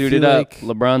I LeBron's suited feel up. like-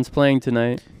 LeBron's playing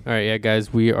tonight. All right, yeah,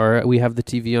 guys, we have the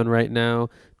TV on right now.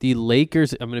 The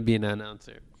Lakers. I'm gonna be an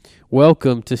announcer.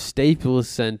 Welcome to Staples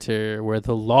Center, where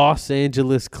the Los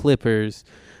Angeles Clippers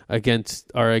are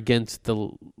against the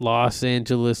Los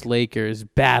Angeles Lakers.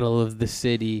 Battle of the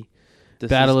city. This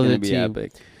Battle is of gonna the be team.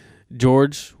 epic.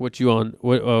 George, what you on?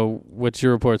 What's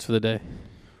your reports for the day?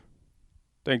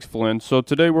 Thanks, Flynn. So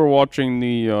today we're watching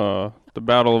the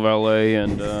Battle of LA,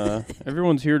 and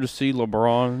everyone's here to see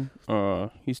LeBron.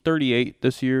 He's 38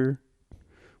 this year.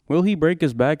 Will he break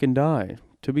his back and die?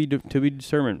 To be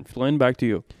determined. Flynn, back to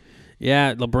you.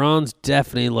 Yeah, LeBron's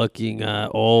definitely looking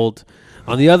old.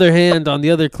 On the other hand, on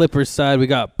the other Clippers side, we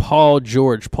got Paul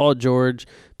George. Paul George,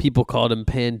 people called him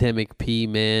Pandemic P,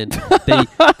 man.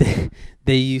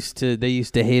 They used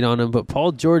to hate on him, but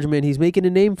Paul George, man, he's making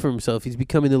a name for himself. He's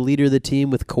becoming the leader of the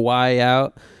team with Kawhi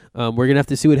out. We're gonna have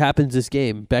to see what happens this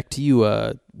game. Back to you.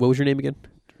 What was your name again?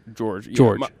 George. Yeah,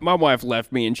 George. my wife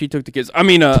left me, and she took the kids. I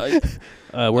mean,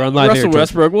 We're on live Russell air. George.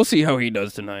 Westbrook. We'll see how he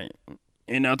does tonight.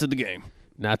 And now to the game.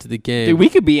 Not to the game. Dude, we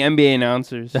could be NBA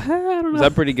announcers. I don't know. Is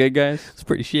that pretty good, guys? It's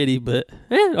pretty shitty, but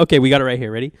okay, we got it right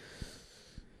here. Ready?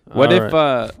 What All if?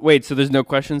 right. Wait. So there's no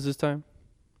questions this time?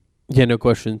 Yeah, no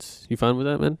questions. You fine with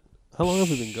that, man? How long have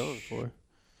we been going for?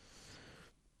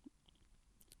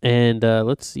 And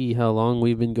let's see how long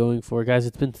we've been going for. Guys,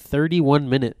 it's been 31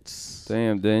 minutes.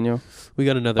 Damn, Daniel. We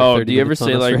got another 30 Do you ever minutes on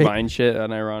say us, like right? Vine shit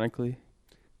unironically?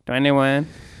 21.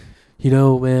 You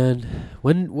know, man,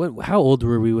 how old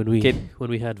were we when we Kid.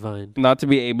 had Vine? Not to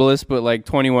be ableist, but like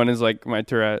 21 is like my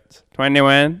Tourette's.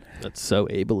 21. That's so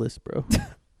ableist, bro.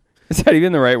 Is that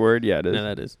even the right word? Yeah, it is. Yeah,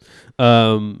 that is.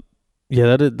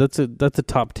 Yeah, that's a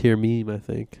top tier meme, I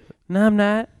think. No, I'm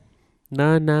not.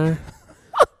 Nah.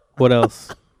 What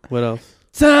else? Dude,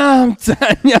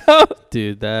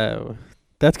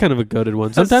 that's kind of a goated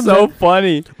one. Sometimes That's so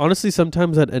funny. honestly,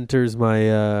 sometimes that enters my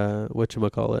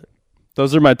whatchamacallit.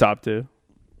 Those are my top two.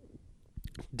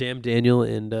 Damn Daniel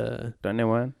and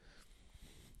 21.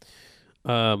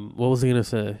 what was I gonna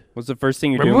say? What's the first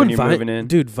thing you're Remember doing when when you're Vine, moving in?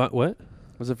 dude? What?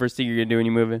 What's the first thing you're gonna do when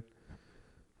you move in?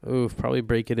 Oof, probably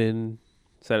break it in,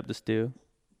 Set up the stew.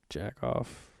 jack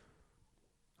off.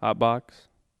 Hot box.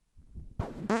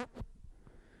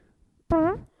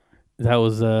 That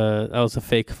was a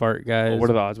fake fart, guys. What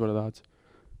are the odds?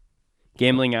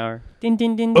 Gambling hour.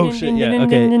 Oh shit! Yeah.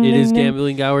 Okay. It is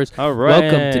gambling hours. All right.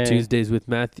 Welcome to Tuesdays with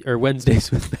Matthew or Wednesdays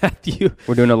with Matthew.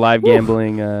 We're doing a live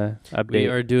gambling update. We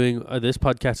are doing this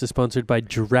podcast is sponsored by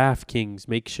DraftKings.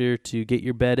 Make sure to get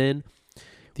your bet in.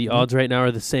 The odds right now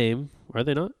are the same, are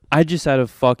they not? I just had a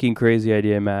fucking crazy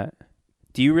idea, Matt.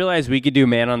 Do you realize we could do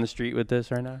man on the street with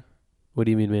this right now? What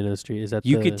do you mean, man on the street? Is that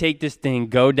You could take this thing,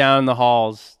 go down the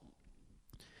halls.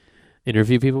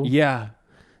 interview people? Yeah.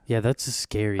 Yeah, that's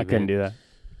scary. I couldn't man. do that.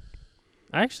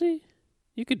 Actually,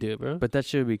 you could do it, bro. But that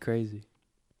should be crazy.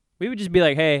 We would just be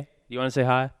like, hey, you want to say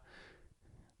hi?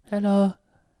 Hello.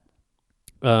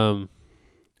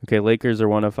 Okay, Lakers are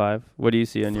 1 of 5. What do you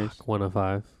see on yours? 1 of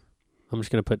 5. I'm just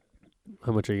gonna put.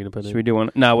 How much are you gonna put Should in? we do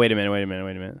one? No, wait a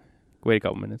minute. Wait a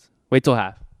couple minutes. Wait till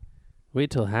half. Wait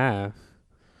till half.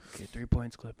 Okay, 3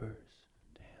 points, Clippers.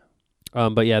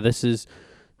 But yeah, this is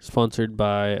sponsored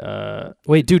by.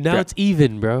 Wait, dude, now it's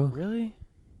even, bro. Really?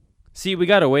 See, we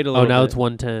gotta wait a little bit. Oh, now it's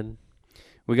 110.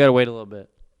 We gotta wait a little bit.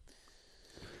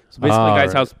 So basically, All guys,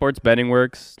 right. how sports betting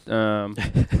works. I'm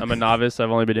a novice.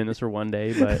 I've only been doing this for 1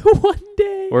 day, but 1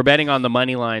 day. we're betting on the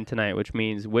money line tonight, which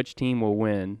means which team will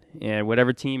win. And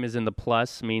whatever team is in the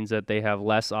plus means that they have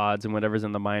less odds, and whatever's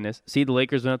in the minus. See, the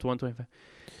Lakers went up to 125.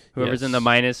 Whoever's in the Yes.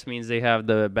 minus means they have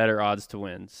the better odds to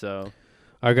win. So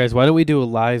All right, guys, why don't we do a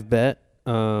live bet?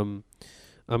 I'm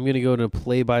going to go to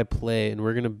play-by-play, and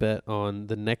we're going to bet on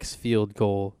the next field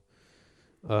goal.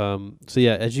 So,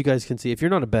 yeah, as you guys can see, if you're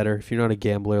not a bettor, if you're not a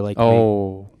gambler like me,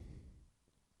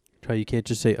 you can't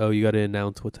just say, you got to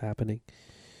announce what's happening.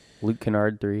 Luke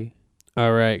Kennard 3.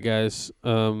 All right, guys.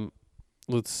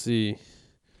 Let's see.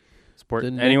 Sport.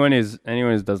 The Anyone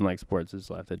who doesn't like sports is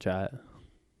left to chat.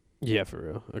 Yeah, for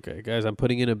real. Okay, guys, I'm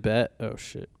putting in a bet. Oh,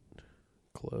 shit.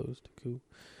 Closed. Cool.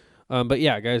 But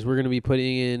yeah, guys, we're going to be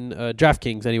putting in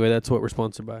DraftKings. Anyway, that's what we're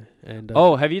sponsored by. And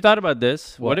Have you thought about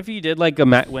this? What if you did like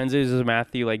a Wednesdays with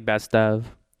Matthew, like best of?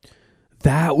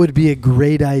 that would be a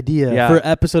great idea Yeah. for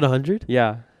episode 100.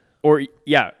 Yeah. Or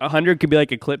 100 could be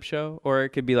like a clip show, or it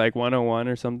could be like 101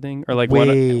 or something, or like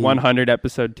Wait. 100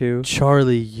 episode 2.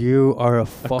 Charlie, you are a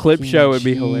fucking clip show would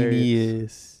be genius.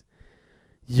 hilarious.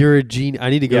 You're a genius. I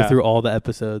need to go Yeah. through all the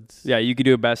episodes. Yeah, you could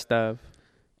do a best of.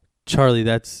 Charlie,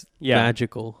 that's Yeah.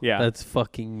 magical. Yeah. That's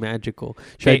fucking magical.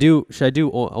 Should I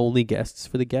do only guests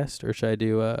for the guest, or should I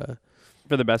do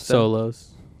For the best of.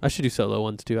 solos? I should do solo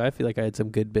ones too. I feel like I had some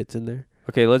good bits in there.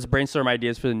 Okay, let's brainstorm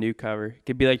ideas for the new cover. It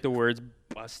could be like the words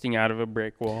busting out of a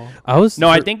brick wall.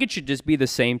 I think it should just be the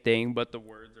same thing, but the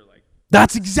words are like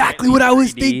that's exactly what I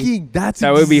was 3D. thinking. That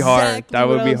would be hard. exactly That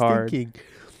would what I be was hard. thinking.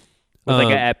 with like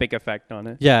an epic effect on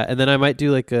it. Yeah, and then I might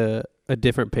do like a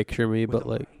different picture of me, but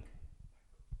like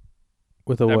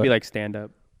with a That'd what? be like stand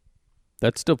up.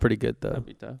 That's still pretty good though. That'd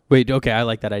be tough. Wait, okay, I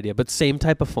like that idea, but same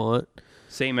type of font.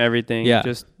 Same everything. Yeah.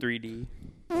 Just 3D.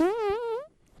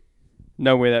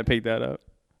 No way that picked that up.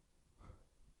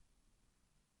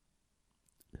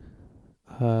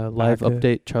 Live Back to-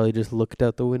 update. Charlie just looked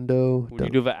out the window. What do you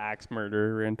do if an axe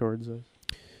murderer ran towards us?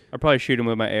 I'd probably shoot him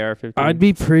with my AR-15. I'd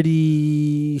be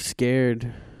pretty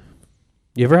scared.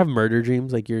 You ever have murder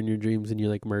dreams? Like you're in your dreams and you're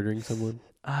like murdering someone?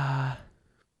 I've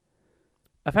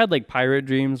had like pirate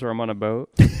dreams where I'm on a boat.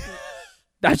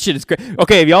 That shit is crazy.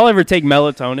 Okay, if y'all ever take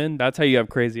melatonin, that's how you have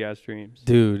crazy ass dreams.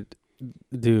 Dude.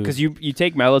 Because you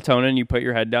take melatonin, you put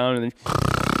your head down, and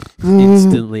then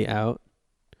Instantly out.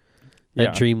 That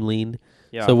Yeah. dream lean.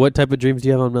 yeah. So what type of dreams do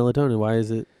you have on melatonin? Why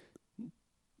is it?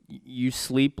 You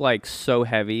sleep like so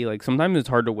heavy. Like sometimes it's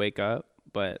hard to wake up,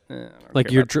 but I don't Like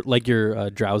care you're about- you're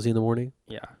drowsy in the morning?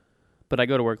 yeah. But I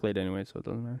go to work late anyway, so it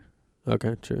doesn't matter.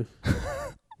 Okay, true.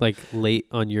 Like late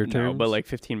on your No, terms? but like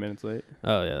 15 minutes late,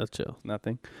 oh yeah, that's chill.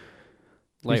 nothing.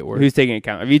 Light work. Who's taking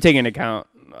account? If you take an account,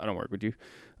 I don't work with you.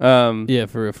 Mm. Yeah,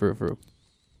 for real.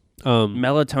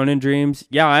 Melatonin dreams.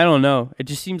 Yeah, I don't know. It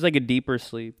just seems like a deeper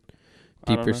sleep.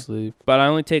 I don't Deeper know. sleep. But I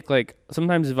only take like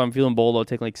sometimes if I'm feeling bold, I'll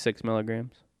take like 6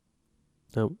 milligrams.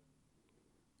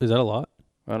 Is that a lot?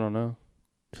 I don't know.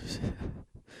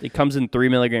 It comes in 3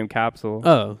 milligram capsule,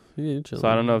 Oh, yeah, chill. so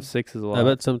I don't know if 6 is a lot. I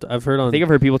bet I've heard on. I think I've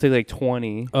heard people take like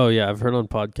 20. Oh yeah, I've heard on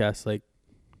podcasts like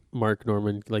Mark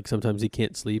Norman. Like sometimes he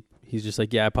can't sleep. He's just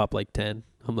like, yeah, I pop like 10.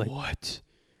 I'm like, What?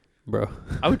 bro,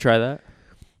 I would try that.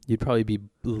 you'd probably be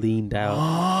leaned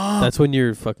out. That's when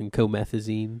you're fucking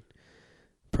promethazine.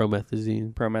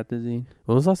 Promethazine.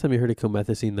 When was the last time you heard of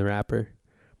Comethazine, the rapper?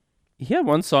 He had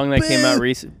one song that came out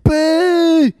recent.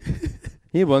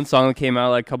 He had one song that came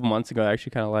out like a couple months ago I actually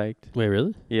kind of liked. Wait,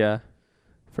 really? Yeah.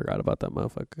 Forgot about that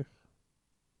motherfucker.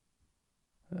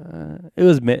 It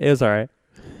was all right.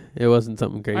 It wasn't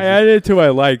something crazy. I added it to my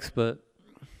likes, but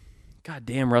God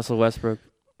damn Russell Westbrook.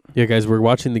 Yeah, guys, we're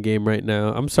watching the game right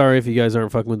now. I'm sorry if you guys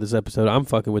aren't fucking with this episode. I'm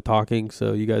fucking with talking,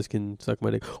 so you guys can suck my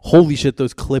dick. Holy shit,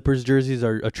 those Clippers jerseys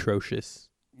are atrocious.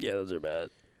 Yeah, those are bad.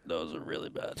 Those are really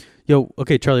bad. Yo,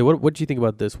 okay, Charlie, what do you think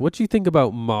about this? What do you think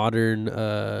about modern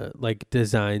like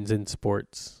designs in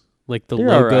sports? Like the They're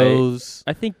all right. logos.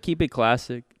 I think keep it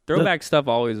classic. Throwback stuff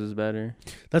always is better.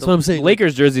 That's what I'm saying.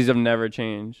 Lakers jerseys have never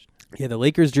changed. Yeah, the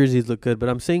Lakers jerseys look good, but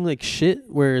I'm saying like shit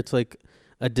where it's like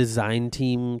a design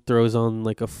team throws on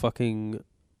like a fucking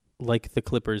like the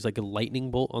Clippers, like a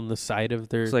lightning bolt on the side of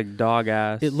their It's like dog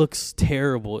ass. it looks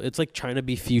terrible. It's like trying to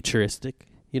be futuristic,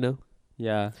 you know?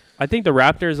 Yeah. I think the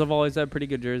Raptors have always had pretty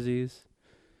good jerseys.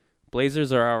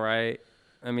 Blazers are all right.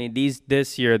 I mean,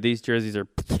 this year these jerseys are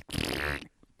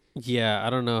Yeah, I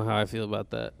don't know how I feel about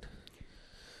that.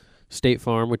 State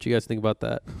Farm, what you guys think about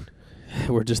that?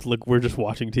 We're just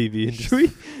watching TV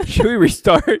and Should we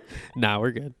restart? Nah,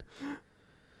 we're good.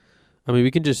 I mean,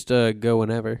 we can just go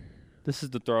whenever. This is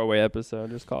the throwaway episode.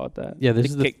 Just call it that. Yeah,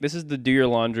 this is the do your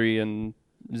laundry and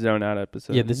zone out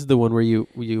episode. Yeah, this is the one where you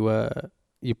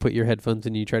put your headphones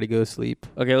in and you try to go to sleep.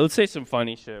 Okay, let's say some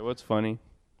funny shit. What's funny?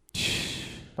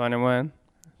 Funny one?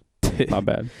 My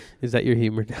bad. Is that your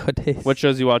humor nowadays? What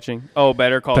shows you watching? Oh,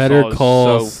 Better Call Better Saul.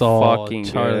 Call is so Saul. fucking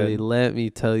Charlie, good. let me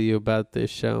tell you about this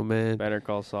show, man. Better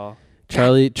Call Saul.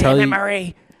 Charlie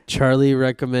Murray. Charlie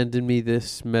recommended me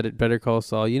this Better Call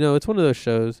Saul. You know, it's one of those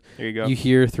shows Here you go. you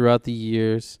hear throughout the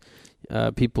years.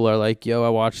 People are like, yo, I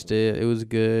watched it. It was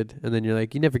good. And then you're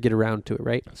like, you never get around to it,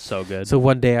 right? So good. So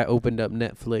one day I opened up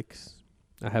Netflix.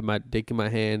 I had my dick in my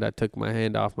hand. I took my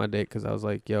hand off my dick because I was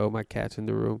like, yo, my cat's in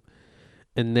the room.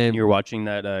 And then... you were watching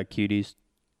that Cuties.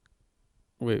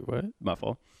 Wait, what? My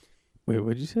fault. Wait,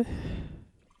 what did you say?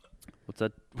 What's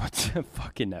that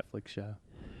fucking Netflix show?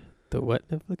 The what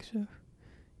Netflix show?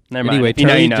 Never mind. Anyway, If you know,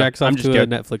 Charlie you know. jacks off I'm just to a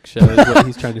joking. Netflix show is what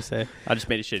he's trying to say. I just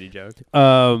made a shitty joke.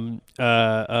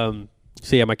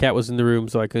 So yeah, my cat was in the room,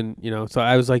 so I couldn't, so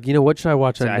I was like, what should I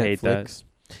watch on See, I hate that. Netflix?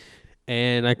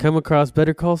 And I come across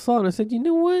Better Call Saul, and I said, you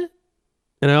know what?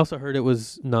 And I also heard it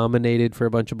was nominated for a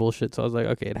bunch of bullshit, so I was like,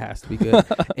 okay, it has to be good.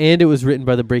 And it was written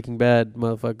by the Breaking Bad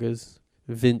motherfuckers,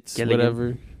 Vince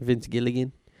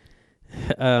Gilligan.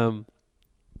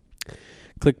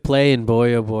 Click play, and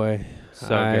boy, oh boy, So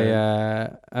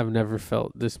good. I've never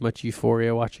felt this much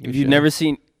euphoria watching. If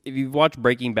you've watched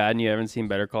Breaking Bad and you haven't seen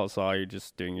Better Call Saul, you're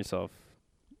just doing yourself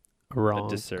wrong, a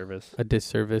disservice. A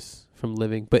disservice from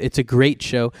living. But it's a great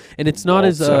show, and it's not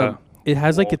as it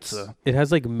has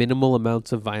like minimal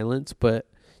amounts of violence, but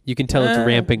you can tell it's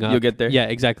ramping up. You'll get there. Yeah,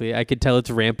 exactly. I could tell it's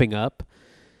ramping up,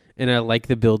 and I like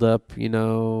the build up. You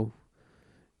know,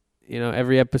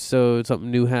 every episode something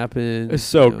new happens. It's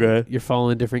so good. You're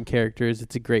following different characters.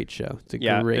 It's a great show. It's a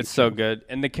great it's show. so good,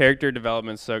 and the character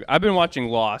development's so good. I've been watching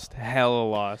Lost. Hella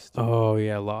Lost. Oh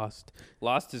yeah, Lost.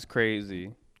 Lost is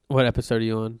crazy. What episode are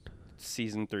you on?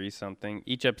 Season 3 something.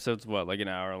 Each episode's like an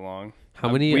hour long. How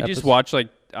many? We just watch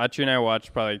Achi and I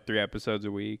watch probably 3 episodes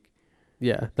a week.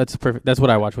 Yeah, that's perfect. That's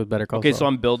what I watch with Better Call Saul. Okay, so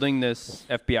I'm building this.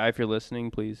 FBI, if you're listening,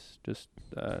 please just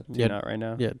tune out right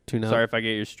now. Yeah, tune out. Sorry if I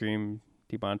get your stream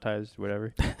demonetized,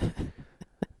 whatever.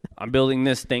 I'm building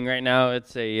this thing right now.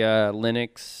 It's a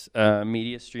Linux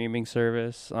media streaming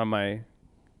service on my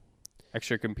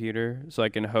extra computer, so I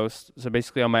can host. So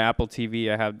basically, on my Apple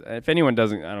TV, I have. If anyone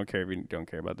doesn't, I don't care if you don't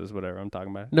care about this. Whatever, I'm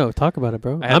talking about. No, talk about it,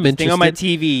 bro. I have I'm this interested. thing on my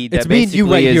TV. It's me and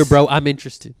you right here, bro. I'm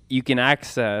interested. You can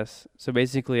access. So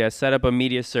basically, I set up a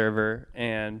media server,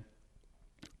 and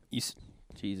you set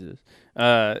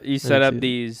up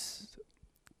these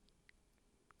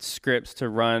scripts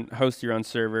to host your own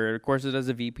server. Of course, it has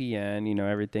a VPN,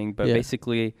 everything. But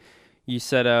basically, you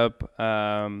set up.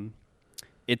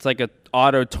 It's like a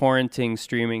auto torrenting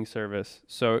streaming service.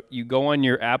 So you go on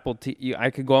your Apple TV. I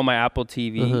could go on my Apple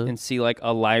TV and see like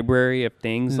a library of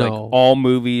things, like all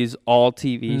movies, all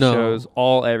TV shows,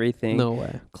 all everything. No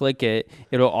way. Click it.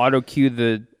 It'll auto queue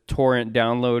the torrent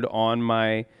download on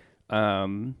my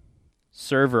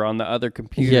server on the other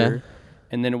computer. Yeah.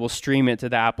 And then it will stream it to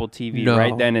the Apple TV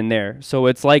right then and there. So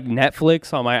it's like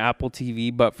Netflix on my Apple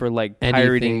TV, but for like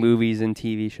pirating movies and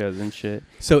TV shows and shit.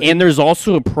 And there's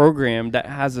also a program that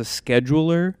has a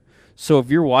scheduler. So if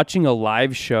you're watching a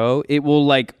live show, it will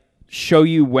like show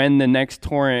you when the next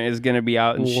torrent is going to be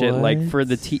out and shit. Like for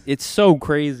the it's so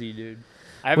crazy, dude.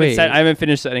 I haven't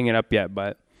finished setting it up yet,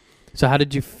 but. So how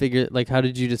did you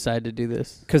decide to do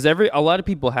this? Because a lot of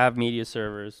people have media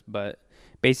servers, but.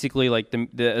 Basically, like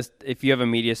if you have a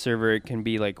media server, it can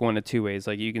be like one of two ways.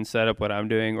 Like you can set up what I'm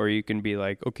doing, or you can be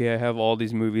like, okay, I have all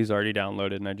these movies already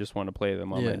downloaded, and I just want to play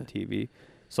them on my TV.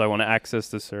 So I want to access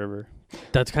the server.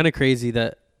 That's kind of crazy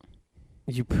that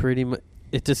you pretty much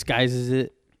it disguises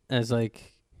it as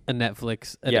like a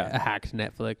Netflix, a hacked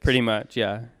Netflix. Pretty much,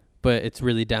 yeah. But it's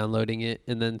really downloading it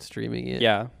and then streaming it.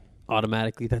 Yeah.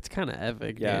 Automatically. That's kind of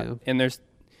epic. Yeah. Dude. And it's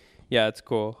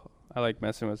cool. I like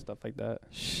messing with stuff like that.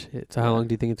 Shit. So how long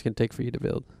do you think it's going to take for you to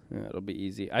build? Yeah, it'll be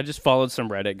easy. I just followed some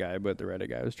Reddit guy, but the Reddit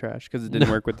guy was trash because it didn't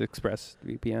work with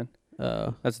ExpressVPN.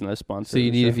 Oh. That's another sponsor. So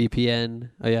you need a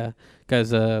VPN. Oh, yeah.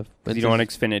 Guys, you don't want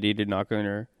Xfinity to knock on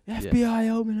your... FBI,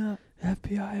 open up.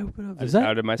 FBI, open up. Is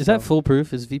that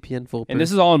foolproof? Is VPN foolproof? And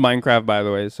this is all in Minecraft, by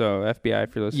the way. So FBI,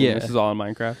 if you're listening, this is all in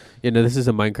Minecraft. Yeah, no, this is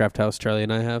a Minecraft house Charlie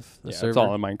and I have. Server. It's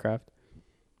all in Minecraft.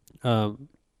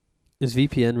 Is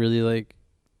VPN really like...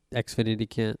 Xfinity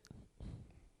can't.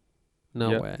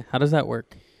 No way. How does that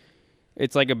work?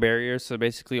 It's like a barrier. So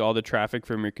basically, all the traffic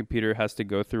from your computer has to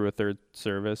go through a third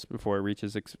service before it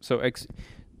reaches. Let's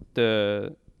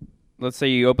say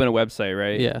you open a website,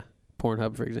 right? Yeah.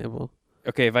 Pornhub, for example.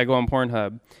 Okay, if I go on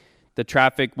Pornhub, the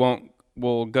traffic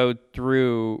will go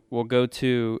to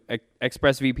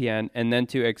ExpressVPN and then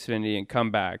to Xfinity and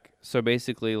come back. So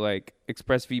basically, like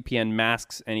ExpressVPN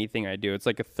masks anything I do. It's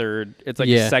like a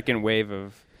second wave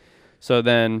of. So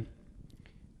then,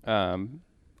 on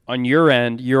your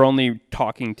end, you're only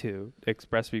talking to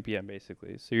ExpressVPN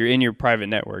basically. So you're in your private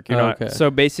network. You're not. Okay.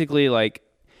 So basically, like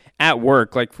at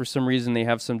work, like for some reason they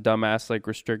have some dumbass like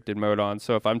restricted mode on.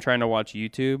 So if I'm trying to watch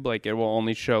YouTube, like it will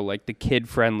only show like the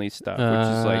kid-friendly stuff,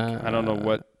 which is like I don't know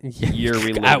what year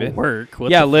we live at in. Work.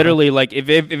 Literally, like if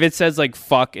it says like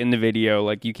fuck in the video,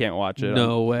 like you can't watch it.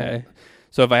 No way.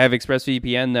 So if I have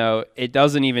ExpressVPN, though, it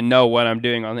doesn't even know what I'm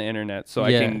doing on the internet, so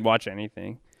I can watch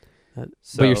anything. But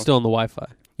you're still on the Wi-Fi.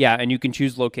 Yeah, and you can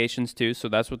choose locations, too, so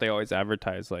that's what they always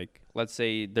advertise. Like, let's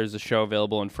say there's a show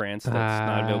available in France that's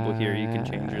not available here, you can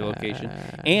change your location.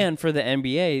 And for the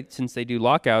NBA, since they do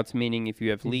lockouts, meaning if you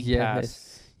have League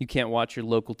Pass, you can't watch your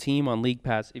local team on League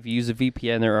Pass. If you use a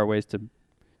VPN, there are ways to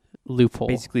loophole,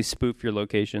 basically spoof your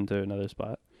location to another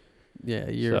spot. Yeah,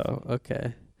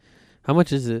 okay. How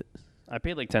much is it? I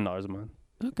paid like $10 a month.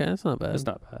 Okay, that's not bad. That's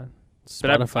not bad.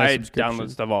 Spotify But I subscription. download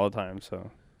stuff all the time,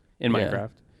 so in Yeah. Minecraft.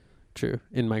 True.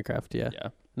 In Minecraft, yeah. Yeah.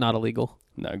 Not illegal.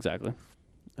 No, exactly.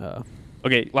 Okay,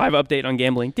 Okay, live update on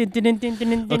gambling. guys, so it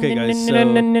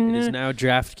is now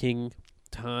DraftKings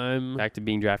time. Back to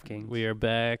being DraftKings. We are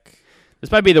back.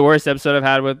 This might be the worst episode I've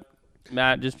had with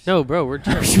Matt. Just No, bro, we're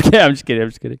I'm chilling. just kidding. I'm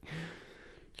just kidding.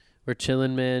 We're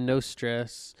chilling, man. No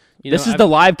stress. This is the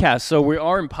live cast, so we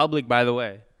are in public, by the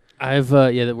way.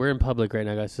 we're in public right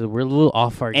now, guys. So we're a little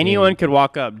off our Anyone game. could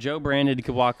walk up. Joe Brandon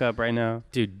could walk up right now.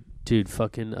 Dude,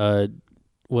 fucking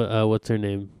what's her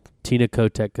name? Tina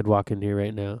Kotek could walk in here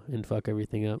right now and fuck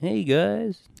everything up. Hey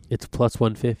guys. It's plus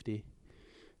 150.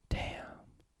 Damn.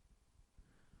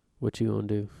 What you gonna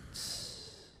do?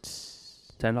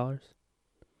 $10.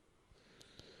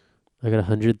 I got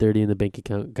 130 in the bank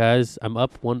account, guys. I'm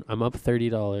up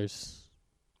 $30.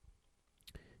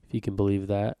 If you can believe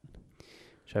that.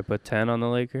 Should I put 10 on the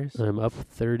Lakers? I'm up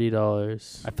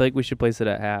 $30. I feel like we should place it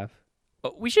at half.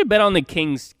 Oh, we should bet on the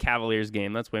Kings Cavaliers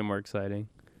game. That's way more exciting.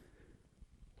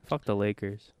 Fuck the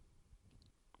Lakers.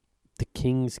 The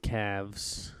Kings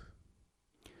Cavs.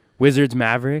 Wizards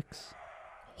Mavericks.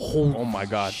 Holy Oh my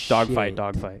god. shit.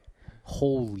 Dogfight.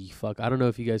 Holy fuck. I don't know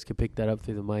if you guys could pick that up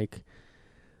through the mic.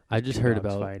 I just heard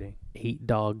about fighting. 8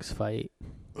 dogs fight.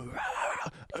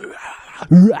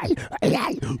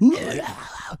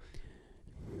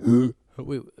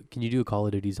 Wait, can you do a Call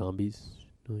of Duty Zombies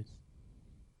noise?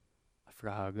 I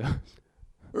forgot how it goes.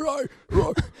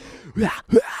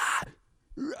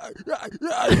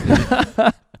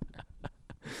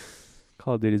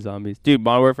 Call of Duty Zombies. Dude,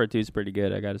 Modern Warfare 2 is pretty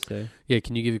good, I gotta say. Yeah,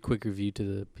 can you give a quick review to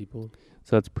the people?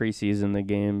 So it's preseason. The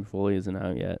game fully isn't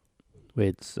out yet.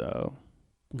 Wait, So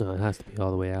no, it has to be all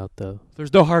the way out, though.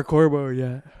 there's no hardcore mode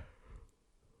yet.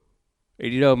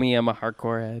 You know me, I'm a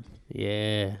hardcore head.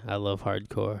 Yeah, I love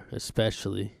hardcore,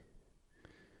 especially.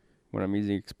 When I'm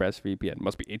using ExpressVPN,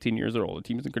 must be 18 years or older.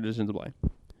 Teams and conditions apply.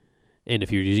 And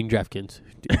if you're using DraftKings,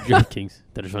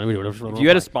 that is fine. If you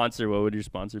had a sponsor, what would your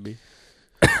sponsor be?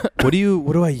 What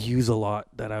do I use a lot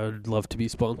that I would love to be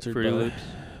sponsored Fruity by? Loops.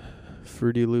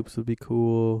 Fruity Loops would be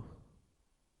cool.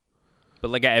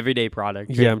 But like an everyday product.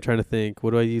 Yeah, right? I'm trying to think.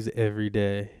 What do I use every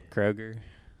day? Kroger.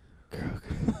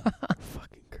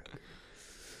 Fucking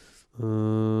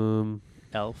Kroger.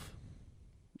 Elf.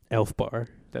 Elf Bar.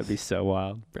 That'd be so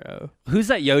wild, bro. Who's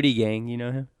that Yodi gang? You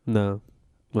know him? No.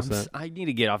 What's that? I need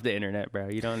to get off the internet, bro.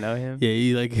 You don't know him? Yeah,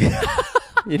 you like.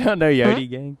 You don't know Yodi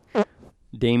gang?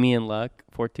 Damian Luck,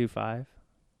 425.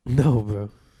 No, bro.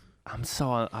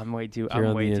 I'm way too. You're I'm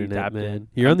on way the too internet, tapped man. in.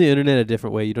 You're on the internet a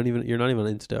different way. You're not even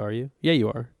on Insta, are you? Yeah, you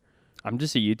are. I'm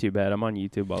just a YouTube head. I'm on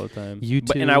YouTube all the time.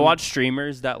 YouTube. And I watch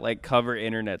streamers that like cover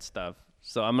internet stuff.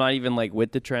 So I'm not even like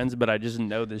with the trends, but I just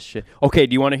know this shit. Okay,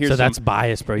 do you want to hear So some? that's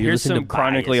bias, bro. You're Here's listening some to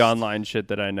chronically biased. online shit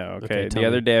that I know. Okay, Okay, tell the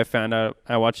other me. day I found out.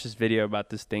 I watched this video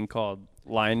about this thing called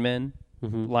linemen,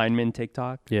 Mhm. linemen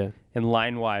TikTok, Yeah. and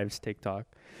line wives TikTok.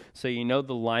 So you know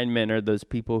the linemen are those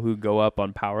people who go up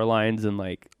on power lines and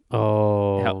like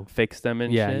Oh. help fix them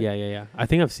and Yeah, shit. yeah. I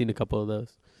think I've seen a couple of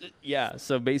those. Yeah.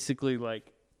 So basically,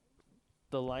 like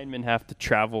the linemen have to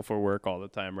travel for work all the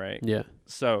time, right? Yeah.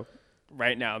 So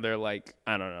right now they're like,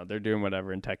 I don't know, they're doing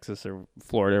whatever in Texas or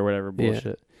Florida or whatever Yeah.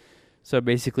 bullshit. So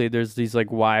basically there's these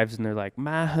like wives and they're like,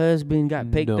 my husband got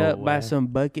picked No up by way. some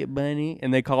bucket bunny,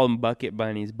 and they call them bucket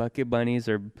bunnies. Bucket bunnies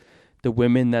are the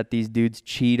women that these dudes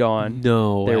cheat on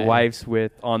No. their way. wives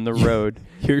with on the road.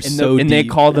 You're And, so and they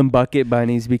deep. call them bucket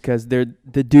bunnies because the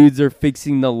dudes are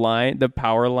fixing the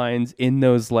power lines in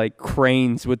those like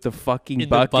cranes with the fucking In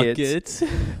the buckets.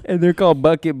 And they're called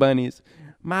bucket bunnies.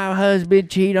 My husband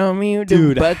cheated on me with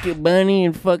the bucket bunny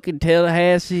in fucking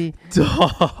Tallahassee.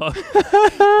 Dog.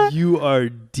 You are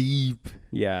deep.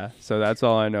 Yeah, so that's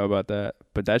all I know about that.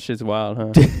 But that shit's wild,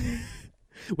 huh?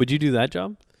 Would you do that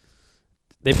job?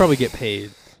 They probably get paid.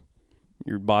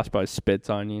 Your boss probably spits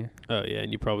on you. Oh yeah,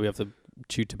 and you probably have to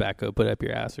chew tobacco, put it up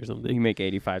your ass or You something. can make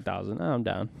 85,000. Oh, I'm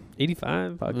down.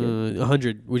 85, Fuck it.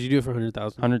 100. Would you do it for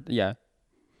 100,000? 100. Yeah.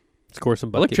 Score some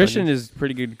bucket Electrician bunnies. is a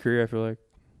pretty good career. I feel like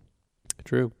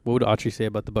True. What would Autry say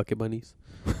about the bucket bunnies?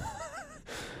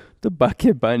 the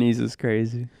bucket bunnies is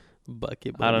crazy.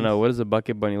 Bucket bunnies. I don't know. What does a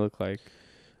bucket bunny look like?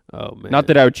 Oh man. Not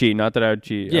that I would cheat. I'm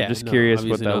just no, curious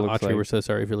what obviously that not. looks Autry, like. we're so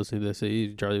sorry if you're listening to this.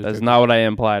 Charlie was That's joking. not what I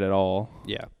implied at all.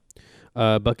 Yeah.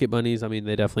 Bucket bunnies. I mean,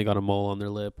 they definitely got a mole on their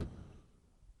lip.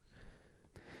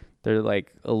 They're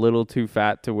like a little too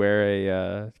fat to wear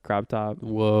a crop top.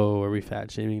 Whoa, are we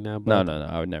fat shaming now? No, bud?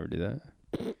 I would never do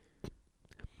that.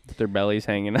 Their bellies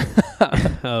hanging out.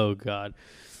 Oh God.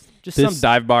 Just This- some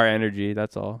dive bar energy.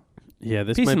 That's all. Yeah,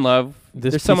 this Peace might and love.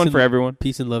 this There's peace someone and- for everyone.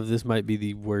 peace and love. This might be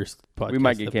the worst podcast. We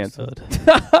might get canceled.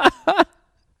 episode.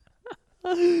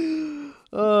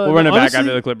 We'll run it back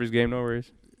after the Clippers game. No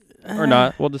worries. Or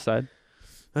not. We'll decide.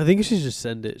 I think we should just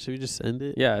send it. Should we just send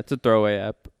it? Yeah, it's a throwaway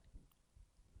app.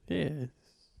 Yeah.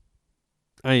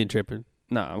 I ain't tripping.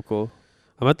 Nah, I'm cool.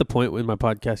 I'm at the point in my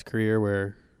podcast career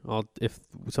where if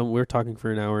we're talking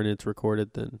for an hour and it's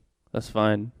recorded, then That's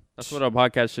fine. That's what a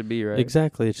podcast should be, right?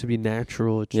 exactly, it should be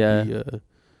natural. It should be,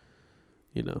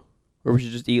 you know, Or we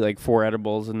should just eat like 4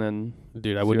 edibles and then,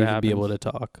 dude, I See wouldn't what even be able to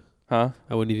happens. talk. huh?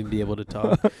 I wouldn't even be able to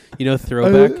talk. You know,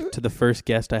 throwback to the first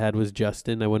guest I had was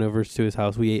Justin. I went over to his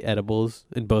house. We ate edibles,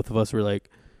 and both of us were like,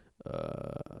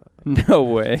 No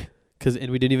way.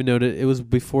 and we didn't even know that it was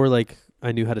before like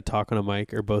I knew how to talk on a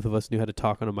mic, or both of us knew how to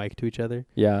talk on a mic to each other.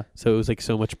 Yeah. So it was like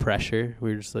so much pressure.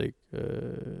 We were just like, hey,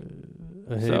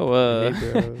 So,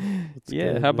 hey, bro, what's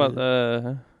Yeah, good, how about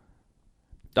man?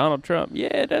 Donald Trump?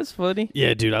 Yeah, that's funny.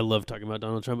 Yeah, dude, I love talking about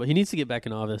Donald Trump, but he needs to get back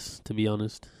in office, to be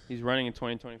honest. He's running in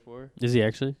 2024. Is he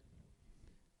actually?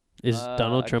 Is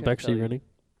Donald I Trump couldn't actually tell you.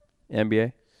 running?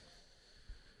 NBA.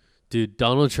 Dude,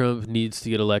 Donald Trump needs to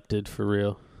get elected for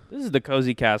real. This is the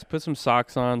cozy cast. Put some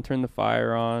socks on, turn the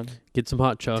fire on, Get some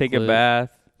hot chocolate. take a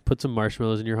bath, Put some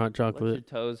marshmallows in your hot let your chocolate.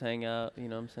 toes hang out. You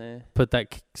know what I'm saying? Put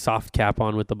that soft cap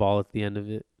on with the ball at the end of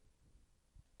it.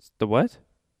 The what?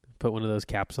 Put one of those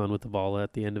caps on with the ball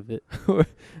at the end of it. What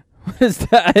is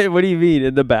that? What do you mean?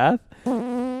 In the bath?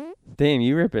 Damn,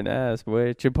 you ripping ass,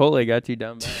 boy. Chipotle got you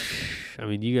down bad. I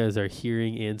mean, you guys are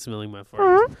hearing and smelling my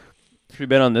farts. Should we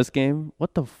bet on this game?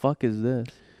 What the fuck is this?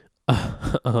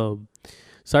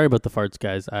 Sorry about the farts,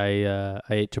 guys. I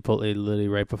ate Chipotle literally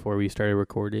right before we started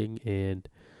recording, and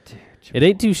it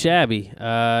ain't too shabby.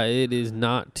 It is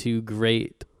not too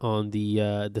great on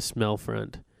the smell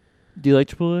front. Do you like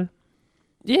Chipotle?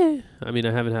 Yeah, I mean,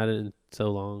 I haven't had it in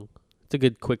so long. It's a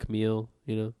good quick meal,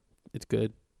 you know. It's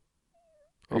good.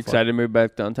 Are you excited to move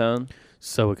back downtown?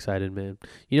 So excited, man.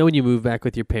 You know when you move back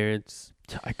with your parents,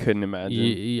 I couldn't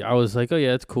imagine. I was like, oh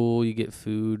yeah, it's cool. You get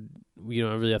food. You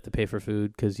don't really have to pay for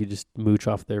food because you just mooch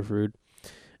off their food.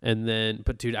 And then,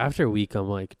 but dude, after a week, I'm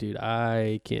like, dude,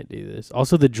 I can't do this.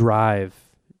 Also, the drive,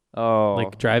 Oh,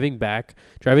 like driving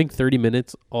 30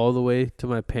 minutes all the way to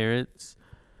my parents,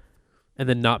 and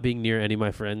then not being near any of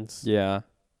my friends. yeah,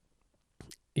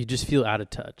 You just feel out of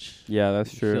touch. yeah,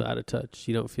 that's You true. feel out of touch.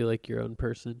 You don't feel like your own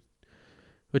person,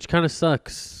 which kind of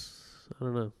sucks. I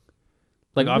don't know.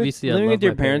 Like obviously, I living love with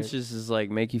your my parents just is like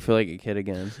make you feel like a kid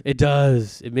again. It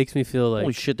does. It makes me feel like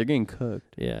Holy shit, they're getting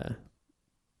cooked. yeah.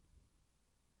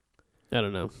 I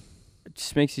don't know. It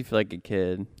just makes you feel like a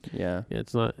kid. Yeah, Yeah,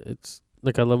 it's not. It's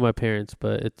like I love my parents,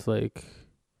 but it's like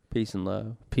peace and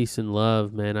love. peace and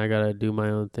love, man. I gotta do my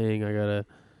own thing. I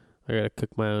gotta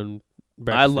cook my own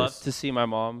breakfast. I love to see my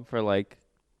mom for like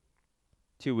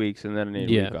 2 weeks and then I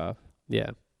need a week off.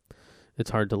 Yeah, it's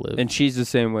hard to live. And she's the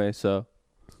same way, so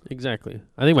exactly.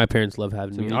 I think my parents love having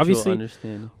it's a me. mutual Obviously,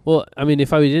 understanding. well, I mean,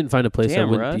 if I didn't find a place, I Damn,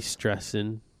 wouldn't be Russ.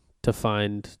 stressing to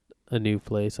find a new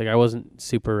place. Like I wasn't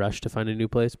super rushed to find a new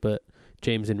place, but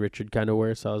James and Richard kind of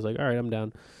were. So I was like, all right, I'm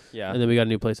down. Yeah. And then we got a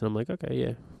new place, and I'm like, okay,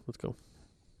 yeah, let's go.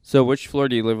 So which floor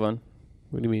do you live on?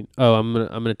 What do you mean? Oh, I'm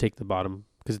gonna take the bottom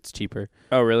because it's cheaper.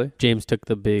 Oh, really? James took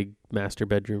the big master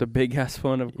bedroom. The big ass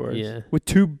one, of course. Yeah. With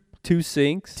two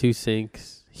sinks. 2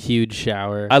 sinks, huge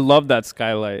shower. I love that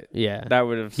skylight. Yeah. That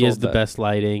would have. He has the best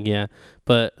lighting, yeah.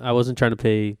 But I wasn't trying to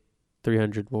pay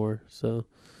 $300 more, so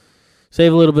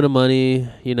save a little bit of money,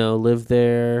 you know, live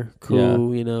there,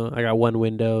 cool, you know. I got one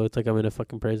window. It's like I'm in a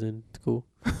fucking prison. It's cool.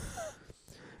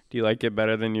 Do you like it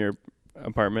better than your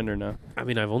apartment or no? I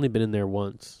mean, I've only been in there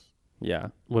once Yeah.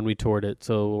 when we toured it,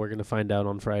 so we're going to find out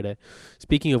on Friday.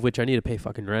 Speaking of which, I need to pay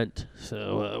fucking rent.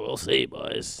 So we'll see,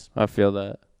 boys. I feel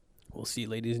that. We'll see,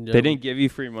 ladies and They gentlemen. didn't give you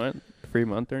free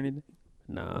month or anything?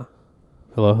 Nah.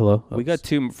 Hello. We got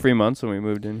 2 free months when we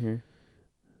moved in here.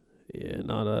 Yeah,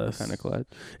 not us. Kind of clutch.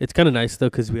 It's kind of nice though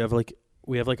because we have like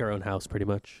our own house pretty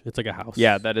much. It's like a house.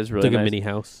 Yeah, that is It's really like a nice. mini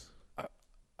house.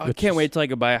 I which can't is- wait till I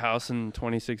could buy a house in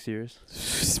 26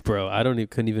 years. Bro, I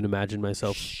couldn't even imagine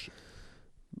myself.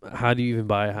 How do you even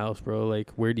buy a house, bro? Like,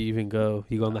 where do you even go?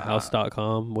 You go on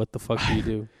thehouse.com. What the fuck do you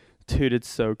do? Dude, it's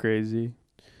so crazy.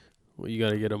 Well, you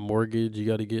got to get a mortgage. You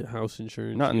got to get house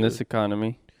insurance. Not in you this gotta-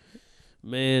 economy.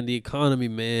 Man, the economy,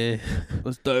 man.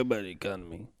 Let's talk about the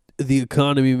economy. The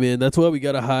economy, man. That's why we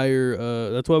got to hire.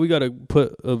 That's why we got to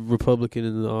put a Republican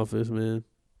in the office, man.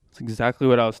 That's exactly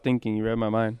what I was thinking. You read my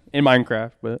mind. In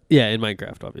Minecraft, but. Yeah, in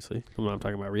Minecraft, obviously. I'm not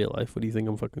talking about real life. What do you think?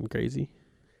 I'm fucking crazy?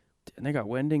 And they got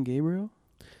Wendell Gabriel?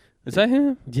 Is that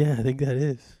him? Yeah, I think that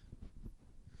is.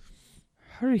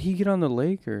 How did he get on the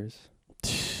Lakers?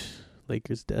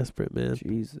 Lakers desperate, man.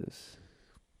 Jesus.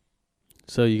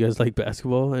 So you guys like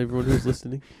basketball? Everyone who's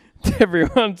listening?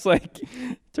 Everyone's like,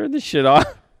 turn this shit off.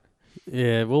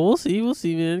 Yeah, well, we'll see. We'll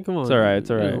see, man. Come on. It's all right,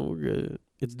 it's all right. We're good.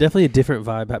 It's definitely a different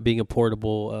vibe being a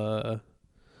portable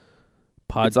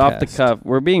podcast. It's off the cuff.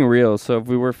 We're being real, so if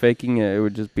we were faking it, it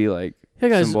would just be like Yeah,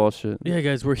 guys. some bullshit. Yeah,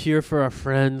 guys. We're here for our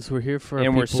friends. We're here for our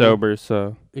And we're people. sober,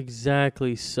 so.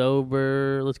 Exactly.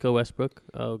 Sober. Let's go, Westbrook.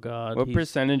 Oh, God. What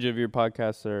percentage of your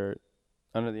podcasts are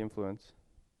under the influence?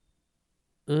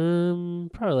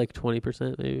 Probably like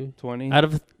 20%, maybe. 20? Out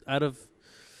of.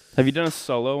 Have you done a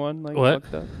solo one? Like What?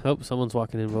 fucked up? Oh, someone's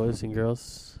walking in, boys and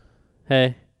girls.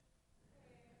 Hey.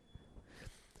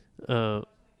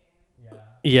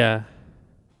 Yeah.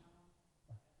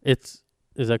 Is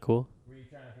that cool?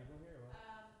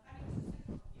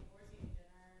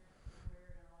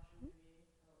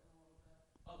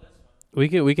 We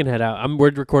can head out. We're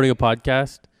recording a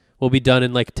podcast. We'll be done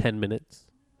in like 10 minutes.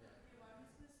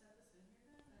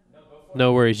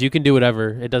 No worries. You can do whatever.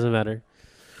 It doesn't matter.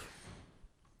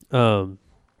 What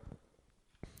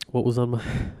was on my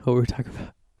what were we talking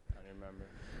about? I don't remember.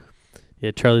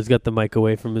 Yeah, Charlie's got the mic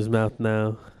away from his mouth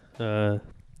now.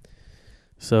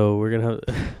 So we're gonna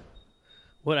have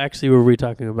what actually were we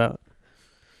talking about?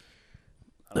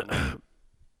 What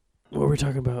were we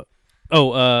talking about?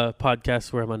 Oh,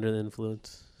 podcasts where I'm under the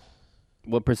influence.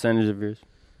 What percentage of yours?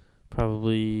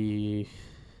 Probably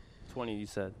 20, you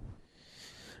said.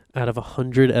 out of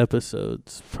 100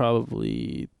 episodes,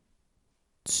 probably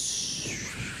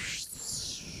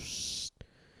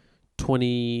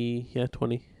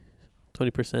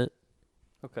 20%.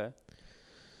 Okay.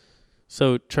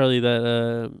 So Charlie,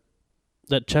 that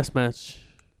chess match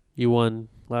you won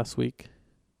last week.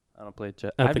 I don't play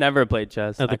chess. At I've the- never played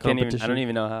chess. at the I can't even. I competition. don't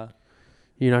even know how.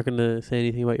 You're not gonna say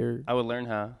anything about I would learn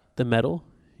how. the medal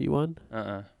you won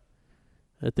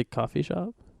at the coffee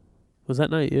shop? Was that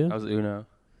not you? I was Uno.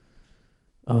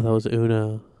 Oh, that was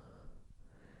Uno.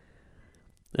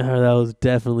 Oh, that was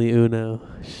definitely Uno.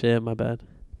 Shit, my bad.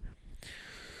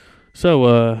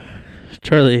 So,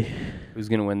 Charlie, Who's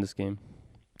gonna win this game?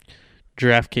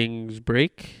 DraftKings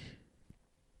break.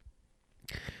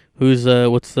 Who's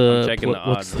what's the I'm checking the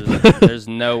odds. what's There's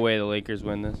no way the Lakers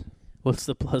win this. what's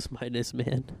the plus minus,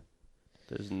 man?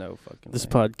 There's no fucking. This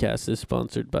way. podcast is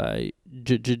sponsored by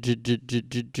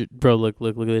bro. Look at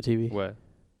the TV. What?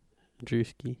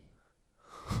 Drewski.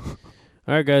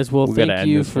 All right, guys. Well, We gotta thank end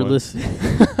you this for one. listening.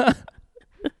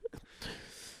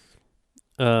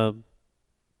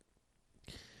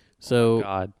 So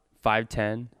God,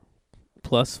 5'10".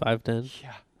 plus 510.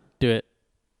 Yeah. Do it,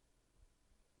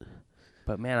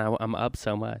 But man, I'm up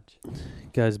so much.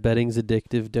 guys. Betting's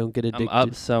addictive. Don't get addicted. I'm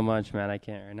up so much, man. I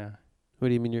can't right now. What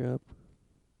do you mean you're up?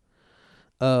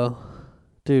 Oh,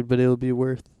 dude, but it'll be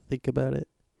worth. Think about it.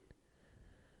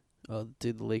 Oh,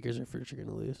 dude, the Lakers are for sure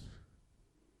gonna lose.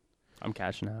 I'm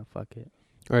cashing out. Fuck it.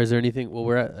 Or is there anything? Well,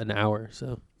 we're at an hour,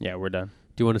 so Yeah, we're done.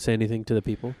 do you want to say anything to the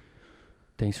people?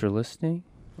 Thanks for listening.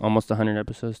 Almost 100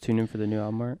 episodes. Tune in for the new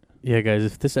album art. Yeah, guys.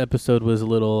 If this episode was a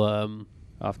little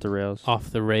Off the rails. off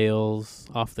the rails,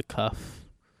 off the cuff,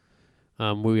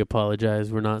 we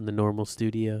apologize. We're not in the normal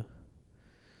studio.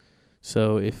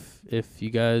 So if you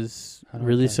guys How do I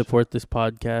really cash support this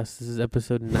podcast, this is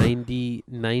episode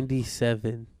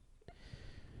 97.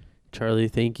 Charlie,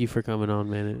 thank you for coming on,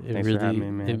 man. It Thanks for really having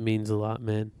me, man. it means a lot,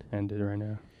 man. End it right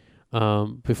now.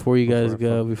 Before you guys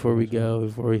Before I go,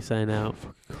 before we sign out,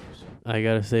 I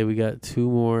gotta say we got 3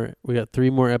 more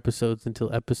episodes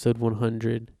until episode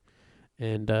 100,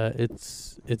 and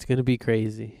it's gonna be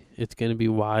crazy. It's gonna be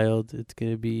wild. It's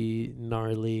gonna be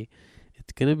gnarly.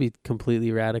 It's gonna be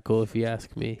completely radical, if you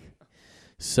ask me.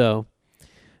 So,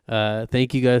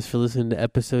 thank you guys for listening to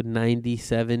episode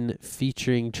 97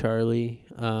 featuring Charlie.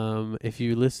 If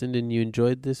you listened and you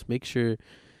enjoyed this, make sure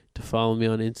to follow me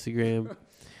on Instagram.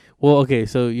 Well, okay,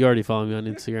 so you already follow me on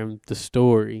Instagram. The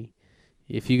story.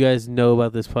 If you guys know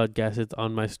about this podcast, it's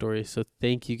on my story. So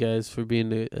thank you guys for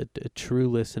being a true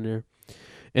listener.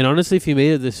 And honestly, if you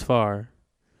made it this far,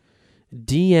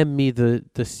 DM me the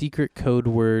secret code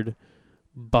word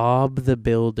Bob the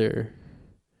Builder,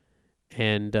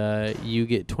 and you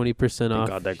get 20% off. Thank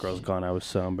God that girl's gone. I was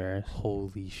so embarrassed.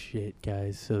 Holy shit,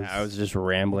 guys! So I was just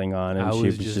rambling on, and I she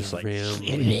was was just like,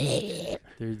 rambling.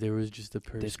 there was just a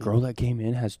person. this girl that came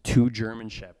in has 2 German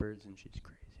Shepherds, and she's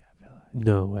crazy. I feel like.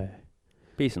 No way,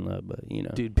 Peace and love, but you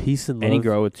know. dude. Peace and love. Any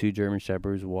girl with 2 German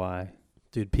Shepherds, why?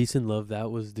 Dude, peace and love. That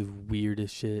was the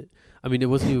weirdest shit. I mean, it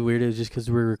wasn't even weird. It was just because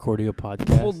we were recording a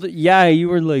podcast. Well, yeah, you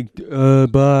were like,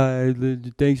 bye.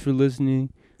 Thanks for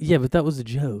listening. Yeah, but that was a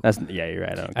joke. Yeah, you're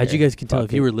right. I don't As care. you guys can tell, Fuck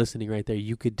if you it. were listening right there,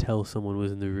 you could tell someone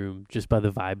was in the room just by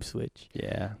the vibe switch.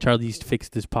 Yeah. Charlie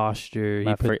fixed his posture.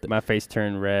 My, He put my face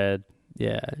turned red.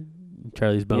 yeah.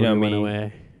 Charlie's boner know went me.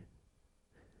 away.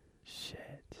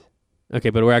 Shit. Okay,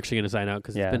 but we're actually gonna sign out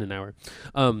because Yeah. it's been an hour.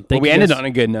 But Thank we you ended guys- on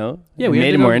a good note. Yeah, we we made it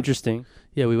ended more on- interesting.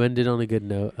 Yeah, we ended on a good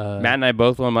note. Matt and I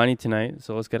both won money tonight,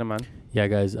 so let's get them on. Yeah,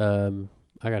 guys.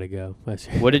 I gotta go.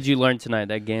 What did you learn tonight?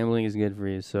 That gambling is good for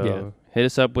you. So Yeah. hit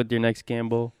us up with your next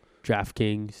gamble.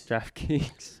 DraftKings.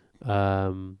 DraftKings.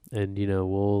 And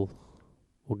we'll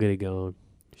get it going,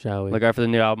 shall we? Look out for the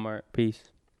new album art. Peace.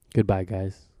 Goodbye,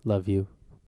 guys. Love you.